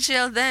I'd go to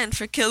jail then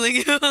for killing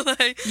you.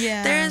 Like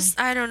there's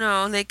I don't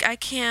know, like I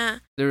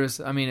can't. There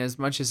was, I mean, as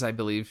much as I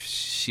believe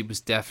she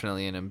was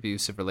definitely in an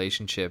abusive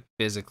relationship,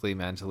 physically,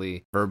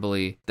 mentally,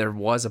 verbally, there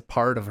was a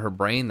part of her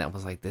brain that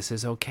was like, this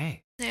is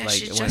okay. Yeah, like,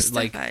 she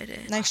justified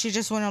it. Like she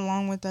just went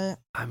along with it.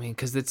 I mean,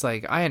 because it's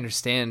like, I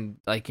understand,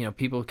 like, you know,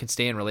 people can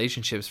stay in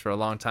relationships for a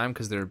long time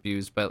because they're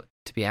abused, but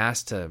to be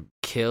asked to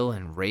kill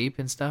and rape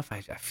and stuff,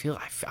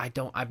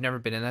 I've never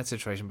been in that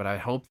situation, but I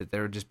hope that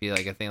there would just be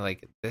like a thing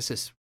like, this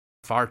is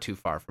far too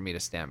far for me to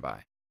stand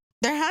by.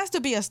 There has to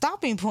be a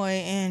stopping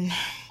point, and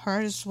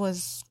hers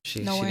was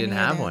She nowhere didn't near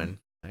have there. one,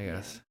 I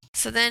guess.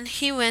 So then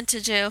he went to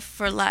jail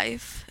for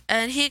life,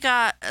 and he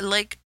got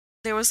like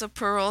there was a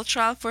parole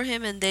trial for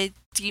him, and they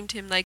deemed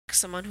him like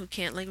someone who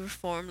can't like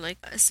reform, like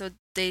so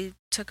they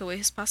took away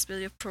his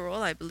possibility of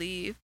parole, I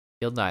believe.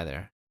 He'll die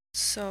there.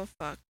 So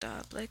fucked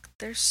up, like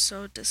they're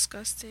so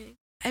disgusting.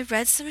 I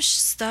read some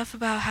stuff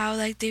about how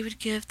like they would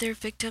give their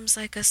victims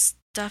like a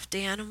stuffed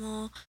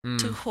animal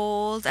to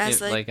hold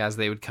as like as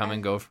they would come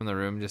and go from the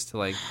room, just to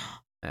like,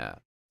 yeah.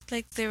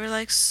 Like they were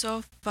like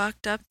so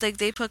fucked up. Like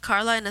they put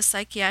Carla in a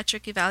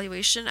psychiatric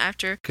evaluation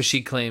after Because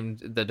she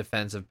claimed the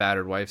defense of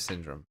battered wife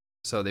syndrome,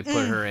 so they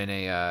put her in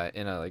a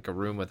like a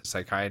room with a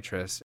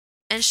psychiatrist.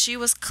 and she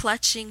was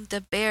clutching the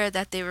bear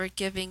that they were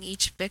giving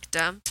each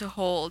victim to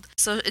hold.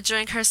 So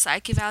during her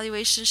psych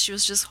evaluation, she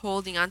was just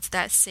holding onto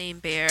that same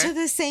bear. To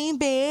the same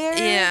bear?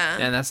 Yeah.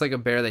 And that's like a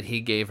bear that he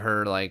gave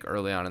her like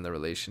early on in the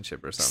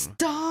relationship or something.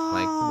 Stop.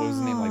 Like, what was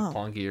his name? Like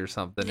Plonky or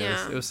something.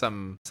 Yeah. It was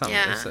something.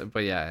 Yeah. It was,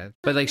 but yeah.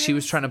 But like she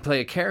was trying to play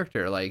a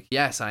character. Like,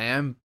 yes, I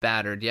am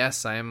battered.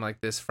 Yes, I am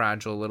like this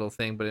fragile little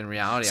thing. But in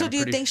reality, So I'm do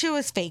you pretty... think she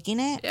was faking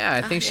it? Yeah,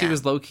 I think she yeah.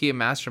 was low key a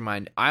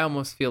mastermind. I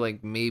almost feel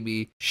like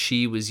maybe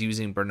she was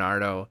using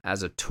Bernardo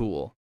as a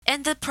tool.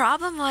 And the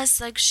problem was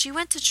like she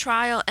went to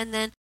trial and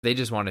then They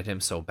just wanted him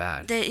so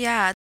bad.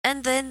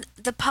 and then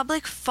the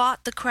public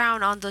fought the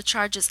crown on the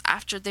charges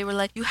after. They were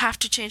like, you have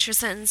to change her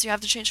sentence, you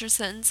have to change her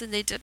sentence, and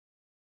they did.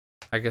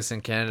 I guess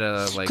in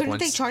Canada, like Couldn't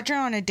once... they charge her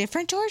on a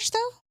different charge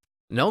though?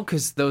 No,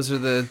 because those are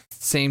the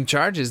same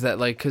charges that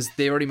like, because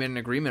they already made an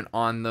agreement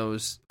on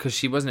those, because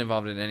she wasn't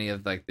involved in any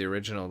of like the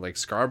original like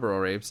Scarborough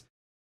rapes,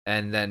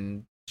 and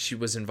then she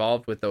was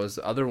involved with those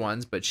other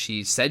ones, but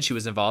she said she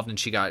was involved and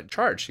she got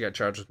charged. She got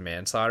charged with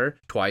manslaughter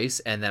twice,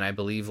 and then I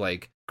believe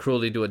like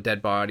cruelty to a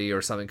dead body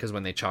or something, because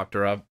when they chopped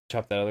that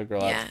other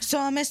girl Yeah. up. So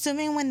I'm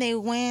assuming when they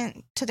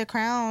went to the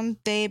crown,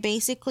 they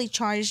basically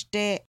charged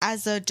it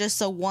as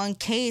just a one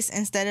case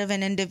instead of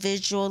an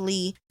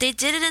individually They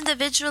did it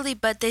individually,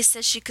 but they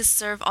said she could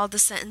serve all the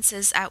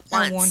sentences at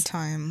once. at one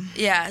time.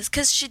 Yeah,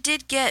 because she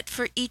did get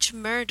for each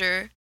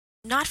murder,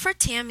 not for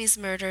Tammy's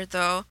murder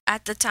though.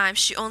 At the time,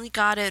 she only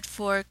got it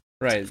for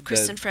Right.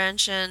 Kristen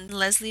French and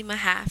Leslie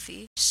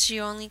Mahaffey. She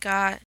only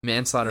got,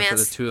 Manslaughter for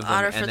the two of them,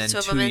 Manslaughter for and the then two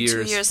of 2 them, and 2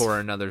 years years for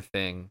another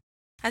thing.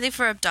 I think,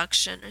 for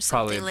abduction or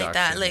Probably something like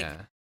that. abduction, Like,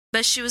 yeah.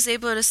 but she was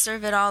able to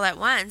serve it all at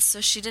once, so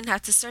she didn't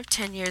have to serve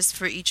 10 years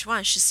for each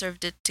one. She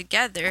served it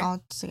together.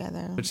 All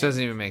together. Which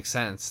doesn't even make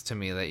sense to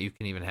me that you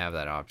can even have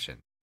that option.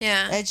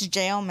 Yeah. It's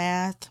jail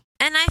math.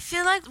 And I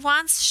feel like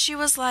once she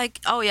was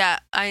like, oh yeah,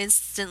 I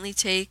instantly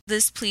take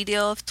this plea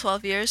deal of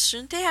 12 years,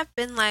 shouldn't they have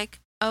been like,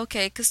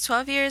 okay, because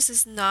 12 years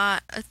is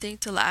not a thing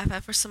to laugh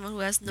at for someone who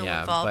has no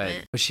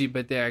involvement.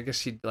 But there, I guess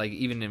she, like,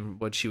 even in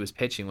what she was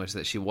pitching was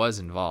that she was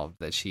involved,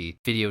 that she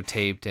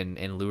videotaped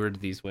and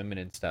lured these women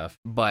and stuff,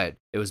 but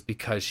it was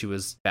because she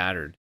was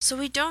battered. So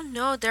we don't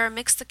know. There are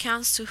mixed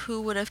accounts to who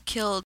would have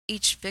killed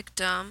each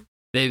victim.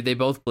 They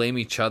both blame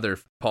each other.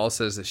 Paul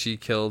says that she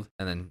killed,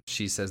 and then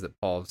she says that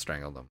Paul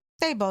strangled them.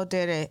 They both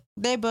did it.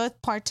 They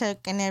both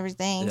partook in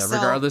everything. Yeah, so,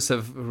 regardless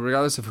of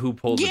who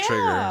pulled the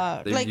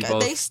trigger,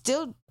 they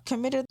still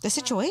committed the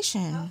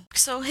situation.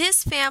 So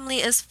his family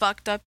is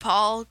fucked up.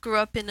 Paul grew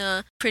up in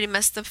a pretty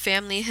messed up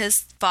family.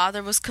 His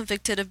father was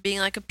convicted of being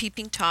like a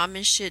peeping Tom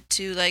and shit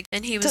too. Like,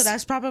 and he was. So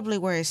that's probably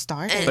where it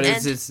started. But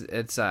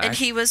it's and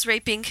he was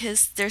raping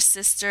their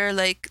sister,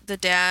 like the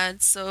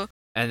dad. So.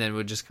 And then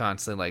would just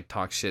constantly like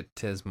talk shit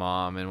to his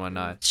mom and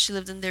whatnot. She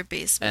lived in their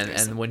basement.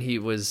 And when he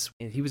was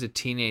a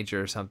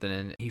teenager or something,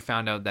 and he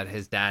found out that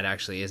his dad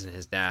actually isn't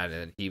his dad,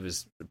 and he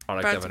was the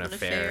product of an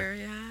affair.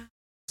 Yeah.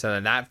 So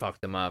then that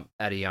fucked him up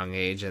at a young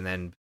age, and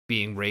then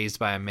being raised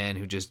by a man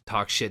who just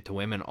talks shit to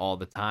women all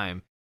the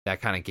time,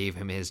 that kind of gave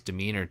him his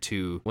demeanor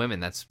to women.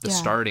 That's the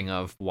starting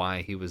of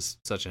why he was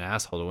such an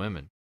asshole to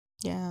women.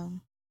 Yeah.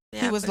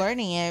 He was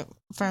learning it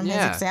from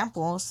his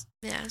examples.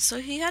 Yeah, so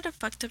he had a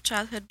fucked up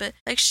childhood, but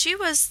like she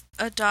was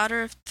a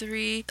daughter of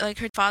 3. Like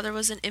her father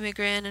was an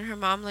immigrant and her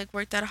mom like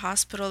worked at a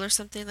hospital or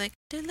something. Like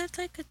they lived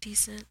like a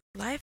decent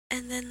life.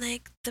 And then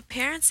like the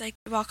parents, like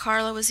while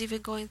Carla was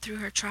even going through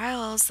her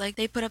trials, like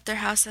they put up their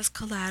house as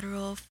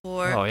collateral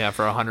for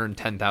for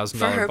 $110,000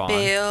 for her bond.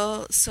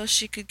 bail, so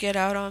she could get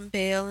out on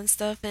bail and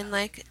stuff. And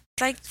like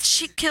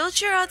she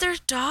killed your other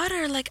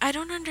daughter. Like I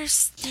don't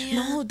understand.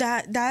 No,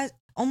 that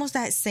almost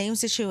that same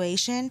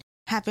situation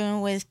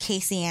happened with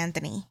Casey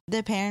Anthony.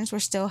 The parents were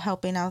still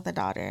helping out the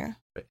daughter.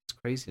 It's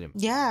crazy to me.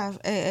 Yeah,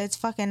 it's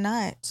fucking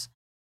nuts.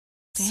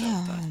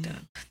 Damn. So fucked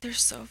up. They're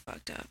so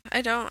fucked up.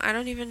 I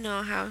don't even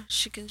know how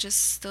she can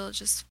still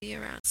be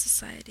around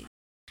society.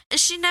 And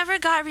she never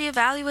got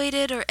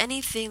reevaluated or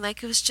anything.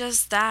 Like, it was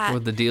just that. Well,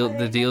 the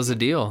deal's a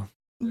deal.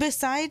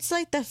 Besides,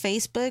 like, the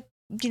Facebook,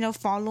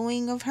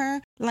 following of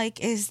her,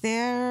 like, is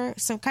there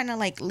some kind of,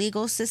 like,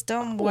 legal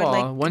system where,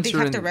 like, they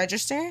have to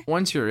register?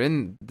 Once you're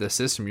in the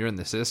system, you're in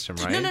the system,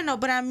 right? No,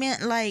 but I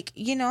meant, like,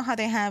 how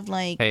they have,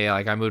 like... Hey,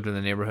 like, I moved to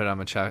the neighborhood,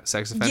 I'm a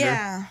sex offender?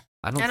 Yeah.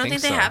 I don't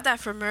think they have that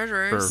for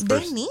murderers.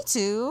 They need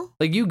to.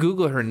 Like, you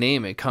Google her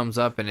name, it comes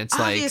up, and it's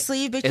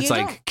obviously, like... but it's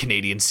like,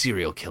 Canadian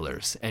serial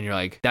killers. And you're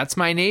like, that's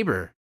my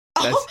neighbor.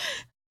 That's...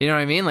 You know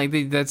what I mean? Like,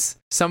 that's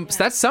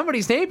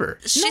somebody's neighbor.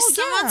 She's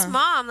someone's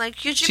mom. Like,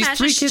 could you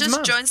imagine she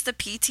just joins the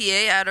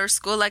PTA at her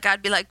school? Like,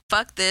 I'd be like,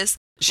 fuck this.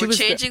 We're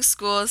changing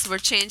schools. We're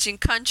changing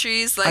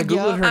countries. Like, I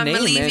Googled her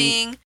name,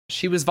 leaving. And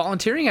she was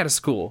volunteering at a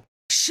school.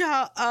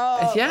 Shut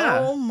up. Yeah.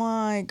 Oh,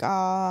 my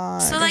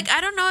God. So, like, I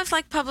don't know if,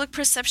 like, public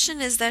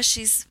perception is that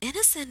she's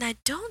innocent. I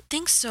don't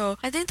think so.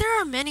 I think there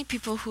are many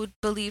people who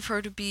believe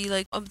her to be,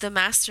 like, the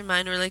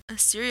mastermind or, like, a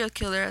serial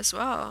killer as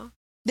well.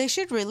 They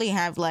should really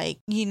have, like,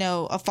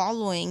 a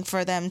following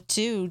for them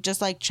too,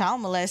 just like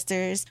child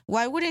molesters.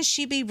 Why wouldn't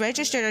she be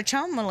registered a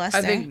child molester?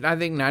 I think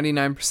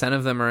 99%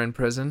 of them are in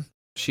prison.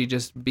 She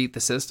just beat the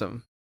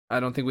system. I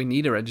don't think we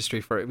need a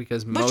registry for it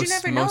because but you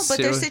never know. But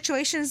there's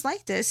situations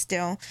like this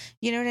still.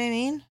 You know what I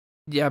mean?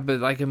 Yeah, but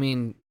like, I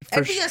mean,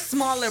 it'd be a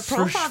smaller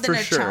profile than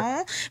a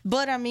child.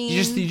 But I mean,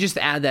 you just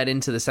add that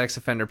into the sex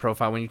offender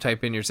profile when you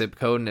type in your zip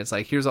code, and it's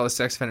like, here's all the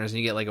sex offenders, and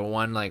you get like a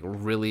one like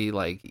really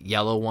like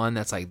yellow one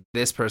that's like,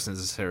 this person's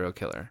a serial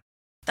killer.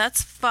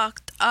 That's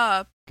fucked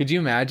up. Could you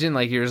imagine?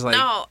 Like, you're just like,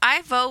 no,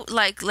 I vote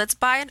like, let's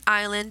buy an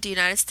island. The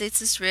United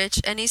States is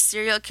rich. Any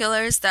serial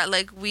killers that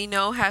like we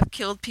know have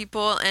killed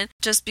people, and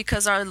just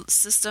because our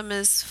system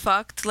is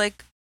fucked,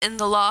 like in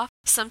the law,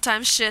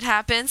 sometimes shit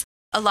happens.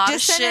 A lot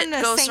of shit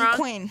goes wrong.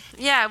 Coin.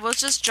 Yeah, we'll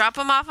just drop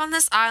them off on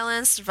this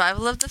island.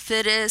 Survival of the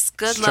fittest.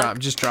 Good luck.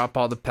 Just drop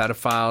all the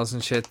pedophiles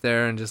and shit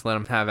there, and just let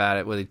them have at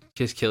it.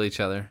 Just kill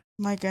each other.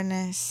 My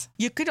goodness,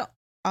 you could.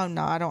 Oh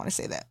no, I don't want to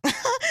say that.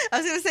 I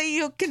was gonna say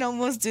you can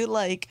almost do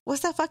like,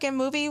 what's that fucking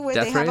movie where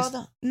Death they Race?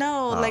 have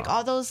like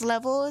all those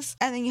levels,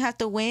 and then you have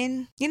to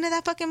win. You know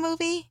that fucking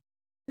movie?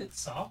 It's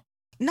Saw.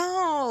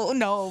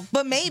 No,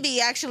 but maybe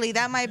actually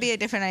that might be a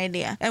different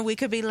idea, and we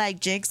could be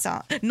like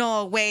Jigsaw.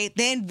 No, wait,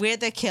 then we're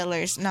the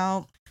killers.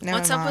 No, never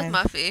What's mind.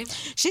 up with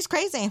Muffy? She's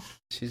crazy.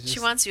 She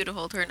wants you to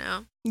hold her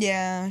now.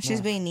 Yeah,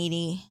 she's being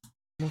needy.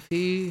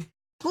 Muffy.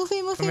 Oh,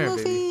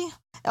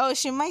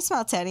 she might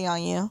smell Teddy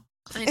on you.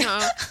 I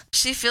know.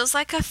 She feels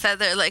like a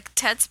feather. Like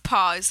Ted's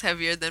paw is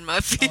heavier than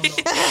Muffy.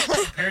 Oh,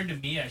 no. Compared to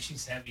Mia,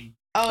 she's heavy.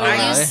 Oh,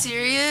 are you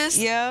serious?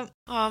 Yep.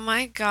 Oh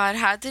my God!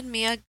 How did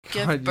Mia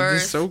give God, birth? You're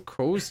just so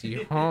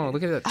cozy. Oh,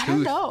 look at that tooth. I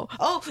don't know.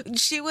 Oh,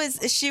 she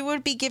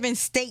would be given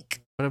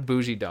steak. What a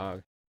bougie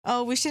dog.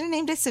 Oh, we should have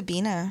named it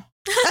Sabina.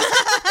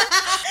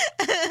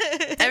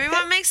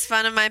 Everyone makes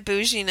fun of my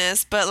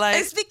bouginess, but like,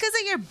 it's because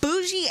of your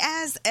bougie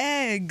ass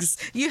eggs.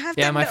 You have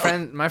to. Yeah, my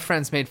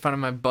friends made fun of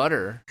my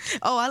butter.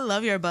 Oh, I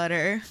love your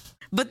butter.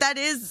 But that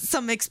is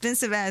some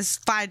expensive ass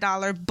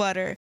 $5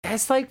 butter.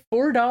 That's like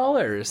 $4.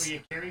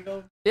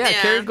 Kerrygold? Yeah,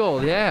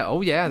 Kerrygold. Yeah. Oh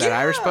yeah, that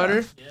Irish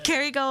butter. Yeah.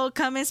 Kerrygold,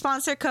 come and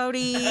sponsor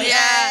Cody.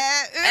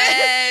 Yeah.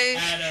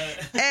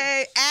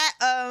 Hey.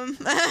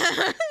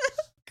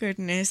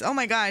 Goodness. Oh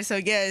my God. So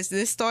yes,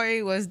 this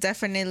story was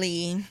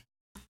definitely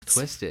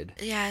twisted.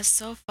 Yeah,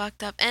 so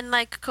fucked up. And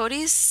like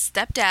Cody's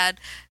stepdad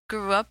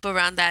grew up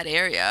around that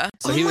area.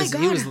 So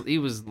he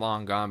was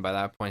long gone by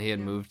that point. He had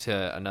moved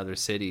to another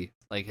city.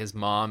 Like his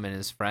mom and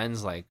his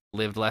friends like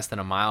lived less than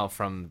a mile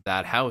from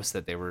that house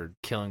that they were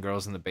killing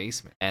girls in the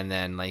basement. And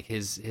then like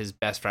his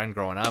best friend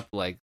growing up,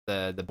 like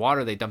the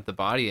water they dumped the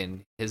body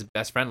in, his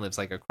best friend lives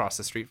like across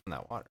the street from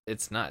that water.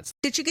 It's nuts.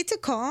 Did you get to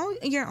call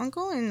your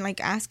uncle and like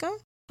ask him?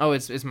 Oh,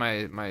 it's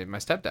my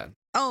stepdad.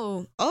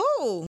 Oh.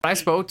 I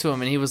spoke to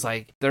him and he was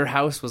like, their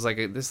house was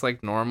like this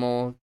like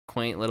normal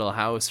quaint little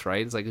house,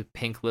 right? It's like a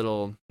pink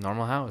little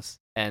normal house.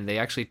 And they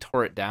actually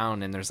tore it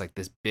down, and there's like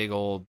this big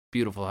old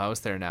beautiful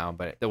house there now.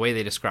 But the way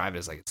they describe it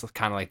is like it's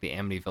kind of like the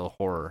Amityville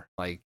Horror.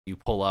 Like you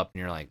pull up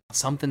and you're like,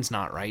 something's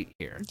not right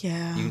here.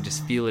 Yeah, you can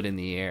just feel it in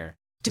the air.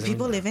 Do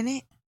people live in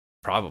it?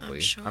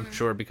 Probably, I'm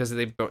sure because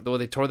they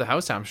tore the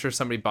house down. I'm sure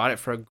somebody bought it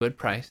for a good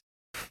price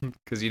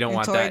because you don't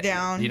want that.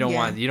 You don't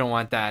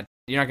want that.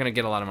 You're not gonna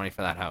get a lot of money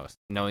for that house,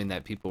 knowing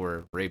that people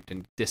were raped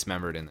and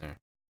dismembered in there.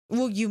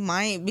 Well, you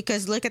might,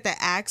 because look at the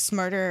axe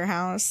murder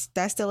house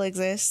that still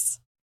exists.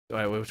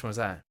 Wait, which one was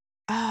that?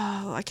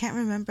 Oh, I can't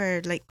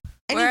remember. Like,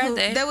 where are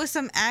they? There was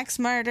some axe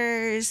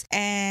murders,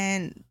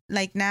 and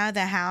like now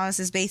the house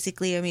is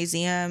basically a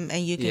museum,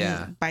 and you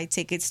can buy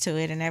tickets to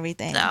it and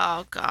everything.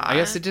 Oh God! I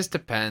guess it just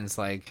depends.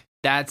 Like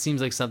that seems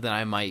like something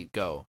I might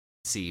go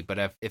see.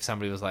 But if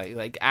somebody was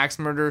like axe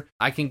murder,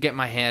 I can get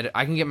my head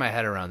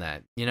around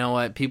that. You know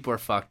what? People are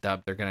fucked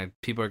up.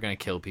 People are gonna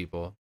kill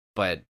people.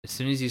 But as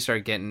soon as you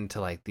start getting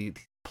to like the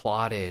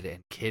plotted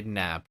and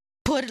kidnapped,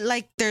 Put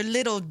like their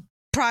little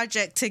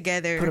project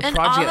together. Put a And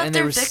project, all of and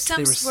their they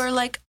victims were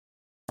like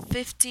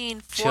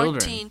 15, 14.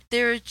 Children.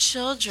 They were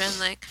children.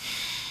 Like,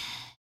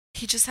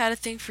 he just had a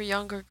thing for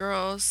younger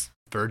girls.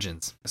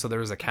 virgins. So there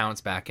was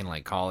accounts back in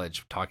like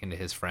college talking to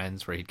his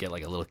friends where he'd get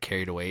like a little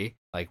carried away,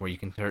 like where you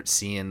can start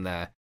seeing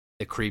the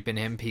creep in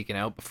him peeking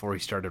out before he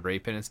started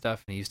raping and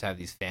stuff. And he used to have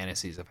these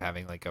fantasies of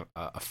having like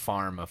a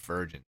farm of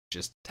virgins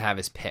just to have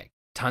his pick.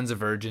 Tons of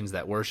virgins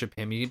that worship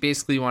him. He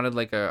basically wanted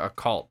like a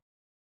cult.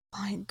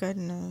 My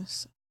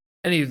goodness.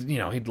 And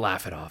he'd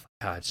laugh it off.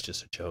 Ah, it's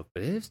just a joke.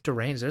 But it's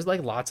deranged. There's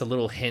like lots of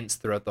little hints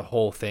throughout the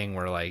whole thing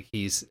where like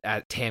he's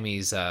at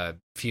Tammy's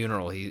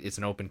funeral. It's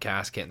an open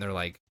casket and they're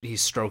like,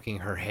 he's stroking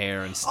her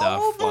hair and stuff.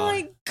 Oh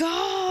my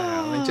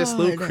God. Like just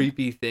little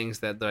creepy things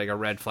that like are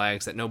red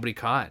flags that nobody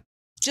caught.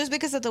 Just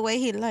because of the way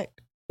he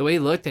looked. The way he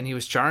looked, and he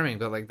was charming,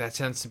 but like that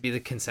tends to be the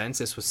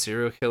consensus with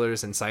serial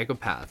killers and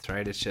psychopaths,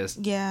 right? It's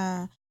just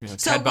Yeah. So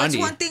Ted what's Bundy.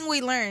 one thing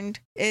we learned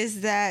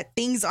is that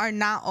things are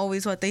not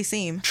always what they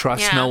seem.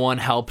 Trust Yeah. no one,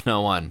 help no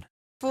one.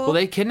 Well,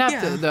 they kidnapped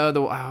yeah.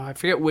 the I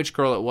forget which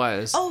girl it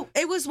was. Oh,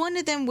 it was one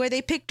of them where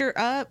they picked her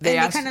up They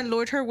and asked- they kind of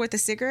lured her with a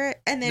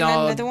cigarette, and then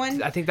No, another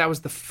one. I think that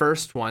was the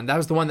first one. That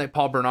was the one that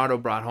Paul Bernardo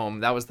brought home.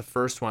 That was the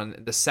first one.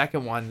 The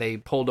second one, they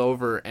pulled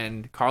over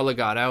and Carla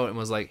got out and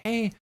was like,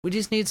 "Hey, we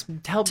just need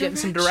some help getting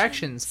some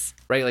directions."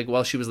 Right? Like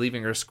while she was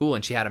leaving her school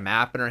and she had a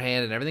map in her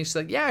hand and everything. She's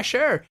like, "Yeah,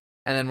 sure."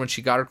 And then when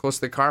she got her close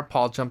to the car,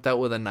 Paul jumped out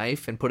with a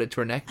knife and put it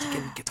to her neck.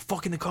 Get the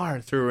fuck in the car,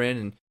 and threw her in.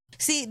 And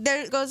See,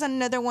 there goes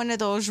another one of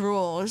those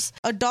rules.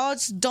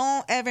 Adults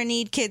don't ever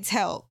need kids'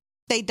 help.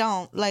 They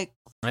don't. Like,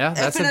 yeah,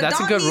 that's if an a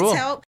adult good needs rule.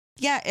 help,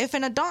 yeah, if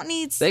an adult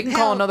needs They can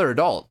help, call another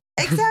adult.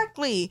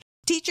 Exactly.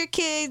 Teach your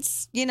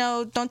kids,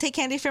 don't take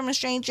candy from a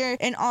stranger.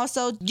 And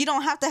also, you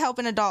don't have to help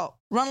an adult.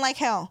 Run like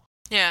hell.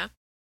 Yeah.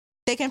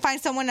 They can find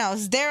someone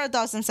else. They're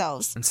adults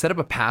themselves. And set up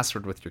a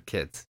password with your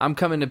kids. I'm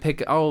coming to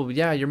pick. Oh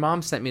yeah, your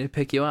mom sent me to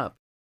pick you up.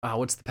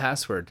 What's the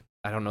password?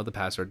 I don't know the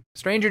password.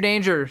 Stranger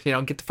danger.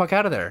 Get the fuck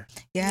out of there.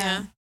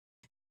 Yeah.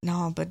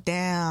 No, but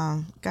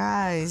damn,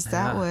 guys,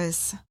 that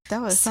was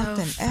So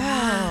something fucked.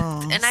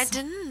 else. And I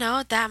didn't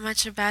know that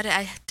much about it.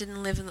 I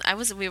didn't live in.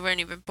 We weren't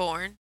even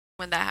born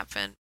when that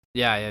happened.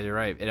 Yeah, you're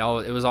right.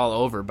 It was all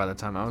over by the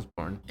time I was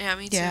born. Yeah,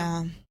 me too.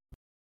 Yeah.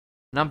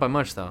 Not by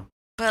much though.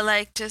 But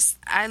like, just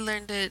I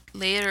learned it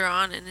later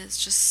on, and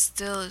it's just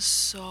still is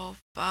so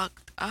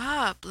fucked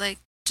up. Like,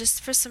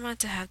 just for someone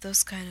to have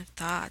those kind of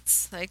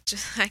thoughts, like,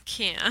 just I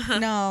can't.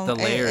 No, The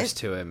layers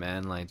to it,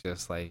 man. Like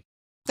just like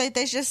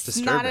there's just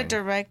not a disturbing.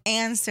 direct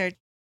answer.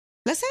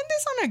 Let's end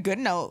this on a good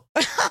note.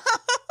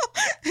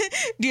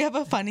 Do you have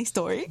a funny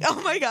story?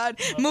 Oh my God,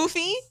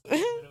 Moofy.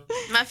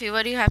 Muffy,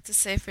 what do you have to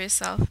say for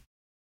yourself?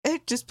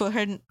 Just put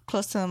her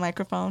close to the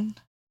microphone.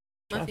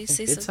 Muffy,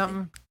 say it's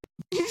something.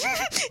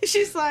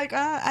 She's like,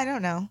 I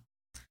don't know.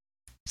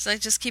 It's like,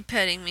 just keep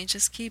petting me.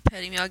 Just keep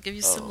petting me. I'll give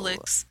you some Oh.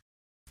 licks.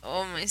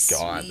 Oh my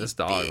God, sweet this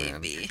dog,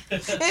 man. baby.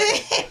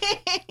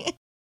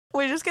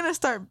 We're just gonna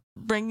start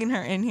bringing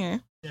her in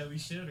here. Yeah, we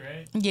should,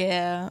 right?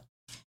 Yeah.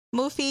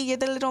 Moofy, you're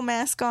the little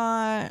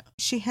mascot.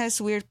 She has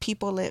weird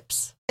people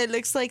lips. It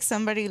looks like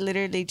somebody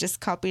literally just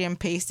copied and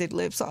pasted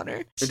lips on her.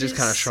 It just She's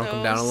kind of shrunk him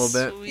so down a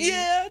little bit. sweet.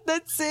 Yeah,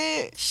 that's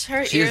it.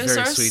 Her She is ears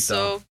very are sweet, so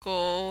though.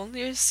 gold.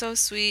 You're so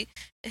sweet.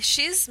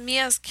 She's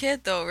Mia's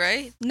kid, though,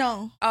 right?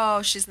 No,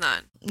 Oh, she's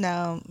not.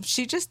 no.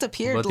 She just What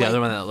appeared about the like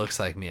other one that looks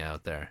like me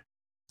out there?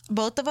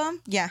 both of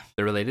them. Yeah.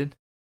 They're related?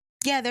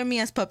 Yeah, they're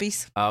Mia's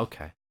puppies. Oh,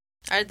 okay.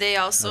 Are they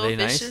also Are they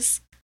nice?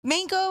 vicious?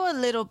 Mango a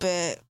little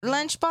bit.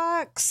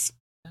 Lunchbox,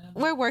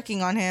 we're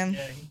working on him.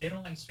 Yeah, they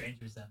don't like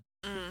strangers then.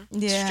 Mm.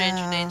 Yeah.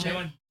 Stranger They danger.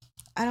 want-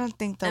 I don't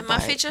think they'll And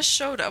Muffy bite. just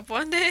showed up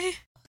one day.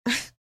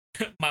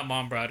 My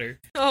mom brought her.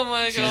 Oh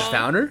my She just god.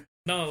 found her?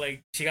 No,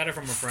 like she got her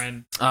from a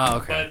friend. Oh,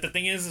 okay. But the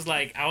thing is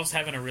like I was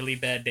having a really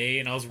bad day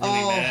and I was really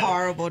Oh, mad.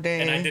 horrible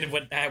day.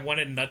 And I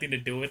wanted nothing to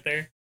do with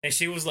her. And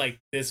she was like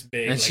this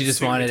big. And like, she just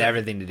super wanted tall.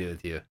 everything to do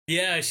with you.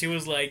 Yeah, she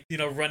was like,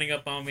 running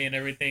up on me and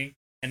everything.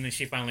 And then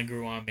she finally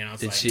grew on me and I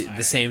was Did like, she "Alright."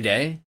 the same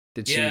day?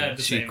 Did she Yeah,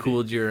 the she same day.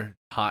 cooled your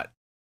hot,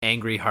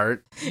 angry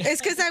heart?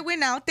 It's because I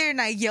went out there and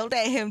I yelled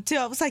at him too.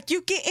 I was like,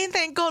 "You get in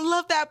there and go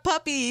love that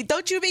puppy.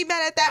 Don't you be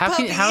mad at that How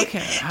puppy." can how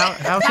can how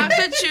How can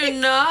could you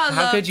not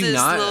how love could you this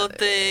not? little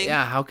thing?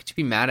 Yeah, how could you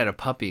be mad at a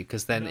puppy?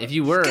 Because then if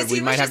you were, 'Cause he we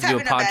was might have just to do a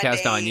having a bad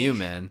podcast on day. you,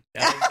 man.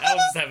 I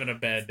was just having a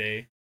bad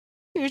day.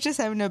 He was just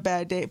having a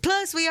bad day.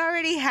 Plus, we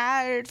already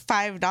had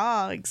 5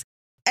 dogs,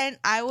 and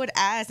I would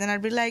ask, and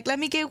I'd be like, "Let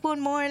me get one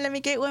more. Let me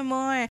get one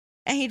more."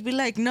 And he'd be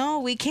like, "No,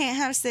 we can't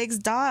have 6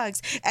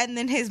 dogs." And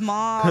then his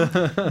mom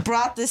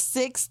brought the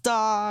 6th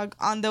dog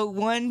on the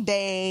one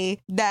day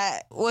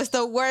that was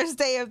the worst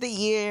day of the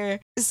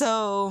year.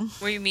 So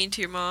Were you mean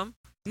to your mom?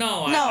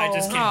 No, No. I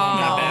just came home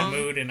in a Aw. bad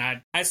mood and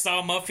I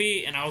saw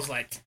Muffy and I was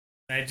like,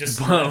 I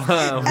just and then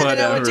I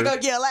went to go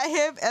Whatever. yell at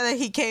him, and then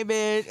he came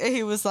in and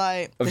he was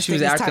like, If "This she was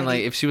thing is acting tiny."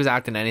 like, if she was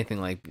acting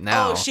anything like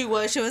now, Oh, she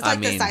was. She was I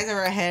like the mean, size of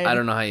her head. I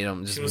don't know how you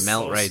don't she just was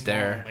melt so right small.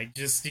 there. Like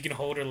just you can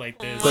hold her like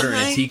this. Put her in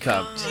a my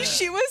teacup. God.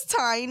 She was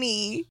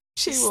tiny.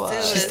 She Still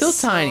was. She's is still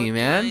so tiny,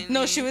 man.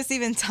 No, she was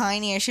even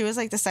tinier. She was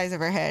like the size of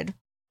her head.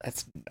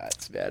 That's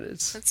nuts, man.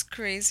 That's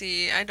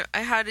crazy. I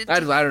how did I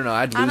don't know.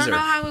 I'd I lose don't her. know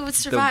how we would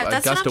survive. a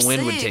That's gust what of I'm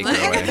wind would saying. take We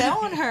her had a away. bell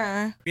on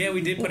her. Yeah,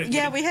 we did put a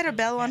Yeah, we had a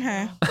bell on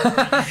her.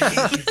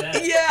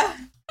 Yeah. Yeah.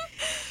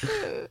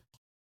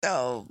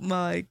 Oh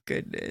my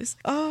goodness.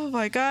 Oh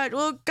my god.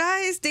 Well,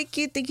 guys, thank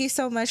you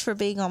so much for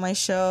being on my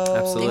show.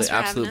 Absolutely, Thanks for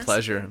having absolute us.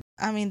 pleasure.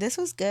 I mean, this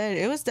was good.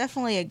 It was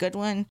definitely a good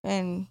one,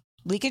 and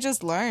we could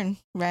just learn,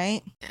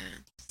 right? Yeah.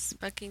 Just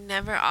fucking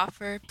never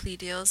offer plea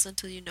deals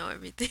until you know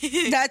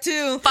everything. That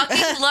too.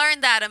 Fucking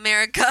learn that,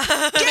 America.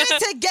 Get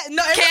it together.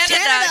 No, it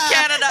was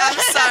Canada. I'm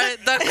sorry.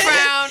 The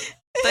crown.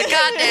 The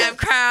goddamn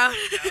crown.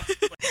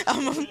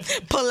 I'm gonna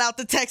pull out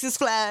the Texas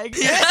flag.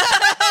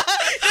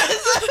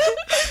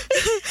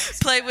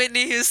 Play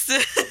Whitney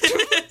Houston.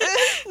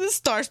 The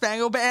Star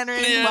Spangled Banner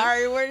and Yeah.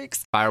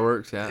 fireworks.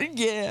 Fireworks, yeah.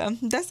 Yeah,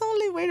 that's the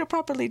only way to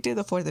properly do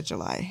the 4th of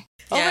July.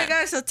 Oh my Yeah.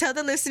 gosh, so tell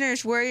the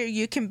listeners where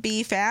you can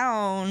be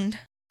found.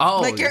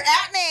 Oh, Like your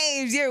at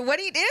names, what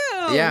do you do?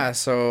 yeah.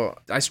 So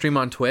I stream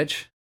on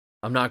Twitch.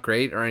 I'm not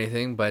great or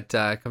anything, but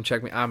come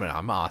check me.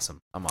 I'm awesome.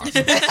 I'm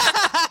awesome.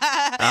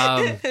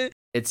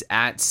 It's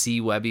at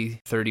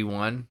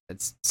CWebby31.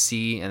 It's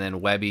C and then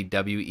Webby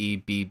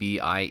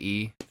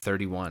WEBBIE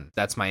 31.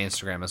 That's my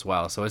Instagram as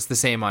well. So it's the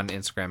same on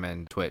Instagram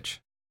and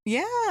Twitch.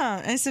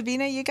 Yeah. And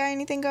Sabina, you got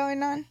anything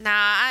going on?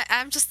 Nah,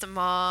 I'm just a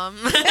mom.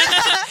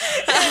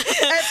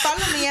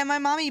 Follow me at my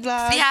mommy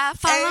blog. Yeah,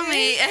 follow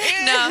me.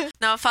 Hey.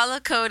 No, follow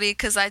Cody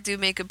because I do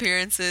make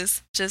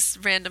appearances.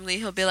 Just randomly,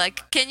 he'll be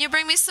like, "Can you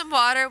bring me some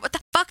water?" What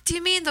the fuck do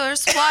you mean?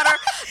 There's water.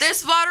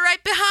 There's water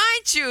right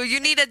behind you. You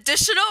need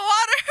additional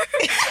water.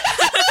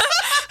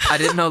 I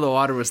didn't know the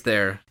water was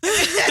there.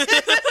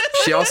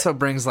 She also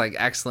brings like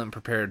excellent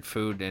prepared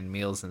food and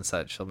meals and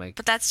such. She'll make.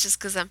 But that's just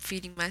because I'm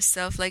feeding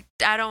myself. Like,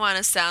 I don't want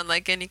to sound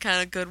like any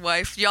kind of good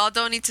wife. Y'all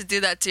don't need to do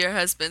that to your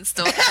husbands.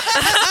 Don't. Women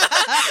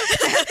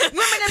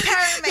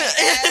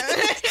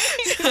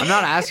empowerment. I'm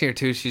not asking her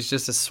to. She's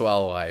just a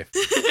swell wife.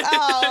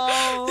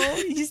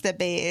 Oh, he's the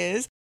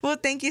best. Well,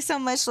 thank you so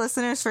much,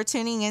 listeners, for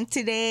tuning in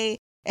today.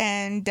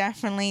 And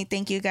definitely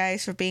thank you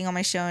guys for being on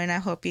my show. And I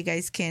hope you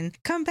guys can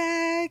come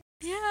back.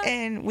 Yeah.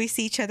 And we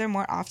see each other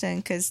more often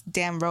because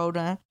damn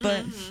Rhoda.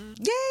 But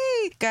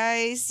yay!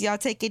 Guys, y'all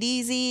take it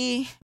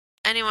easy.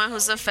 Anyone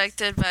who's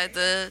affected by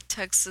the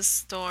Texas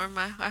storm,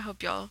 I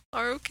hope y'all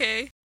are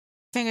okay.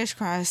 Fingers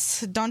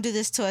crossed. Don't do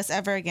this to us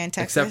ever again,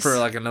 Texas. Except for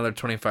like another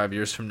 25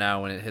 years from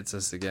now when it hits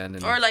us again.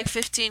 And Or like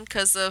 15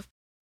 because of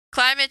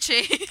climate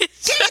change. Get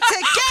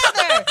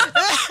it together!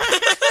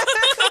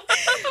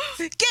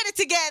 Get it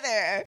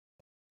together!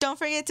 Don't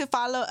forget to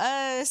follow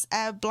us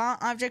at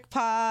Blunt Object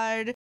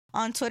Pod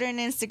on Twitter and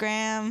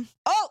Instagram.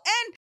 Oh,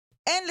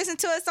 and listen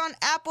to us on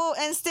Apple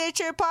and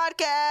Stitcher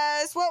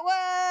Podcasts.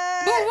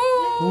 What?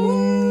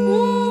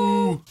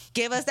 Ooh.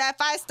 Give us that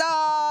 5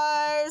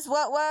 stars.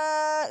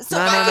 What? So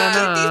Na, I na, can na,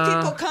 keep these na.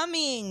 people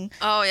coming.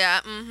 Oh,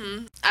 yeah.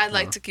 I'd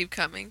like to keep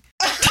coming.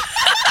 God.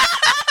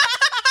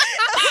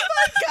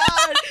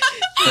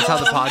 That's how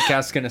the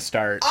podcast's gonna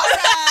start. All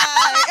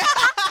right.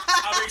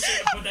 I'll make sure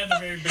to put that in the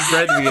very beginning.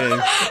 Right at the beginning.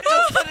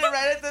 Just put it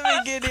right at the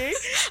beginning.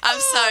 I'm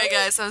sorry,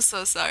 guys. I'm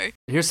so sorry.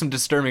 Here's some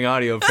disturbing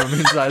audio from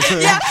inside the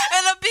room. Yeah,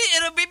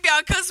 it'll be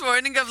Bianca's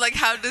warning of like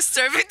how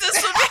disturbing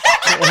this would be.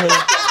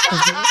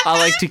 I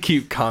like to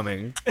keep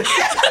coming. But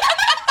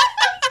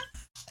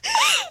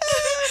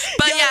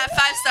yeah,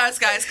 5 stars,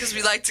 guys, because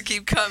we like to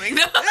keep coming.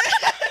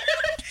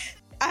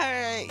 All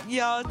right,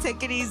 y'all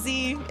take it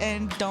easy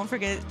and don't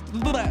forget.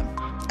 All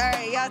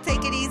right, y'all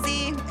take it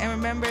easy and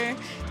remember,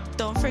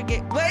 don't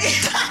forget.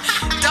 Wait.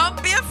 Don't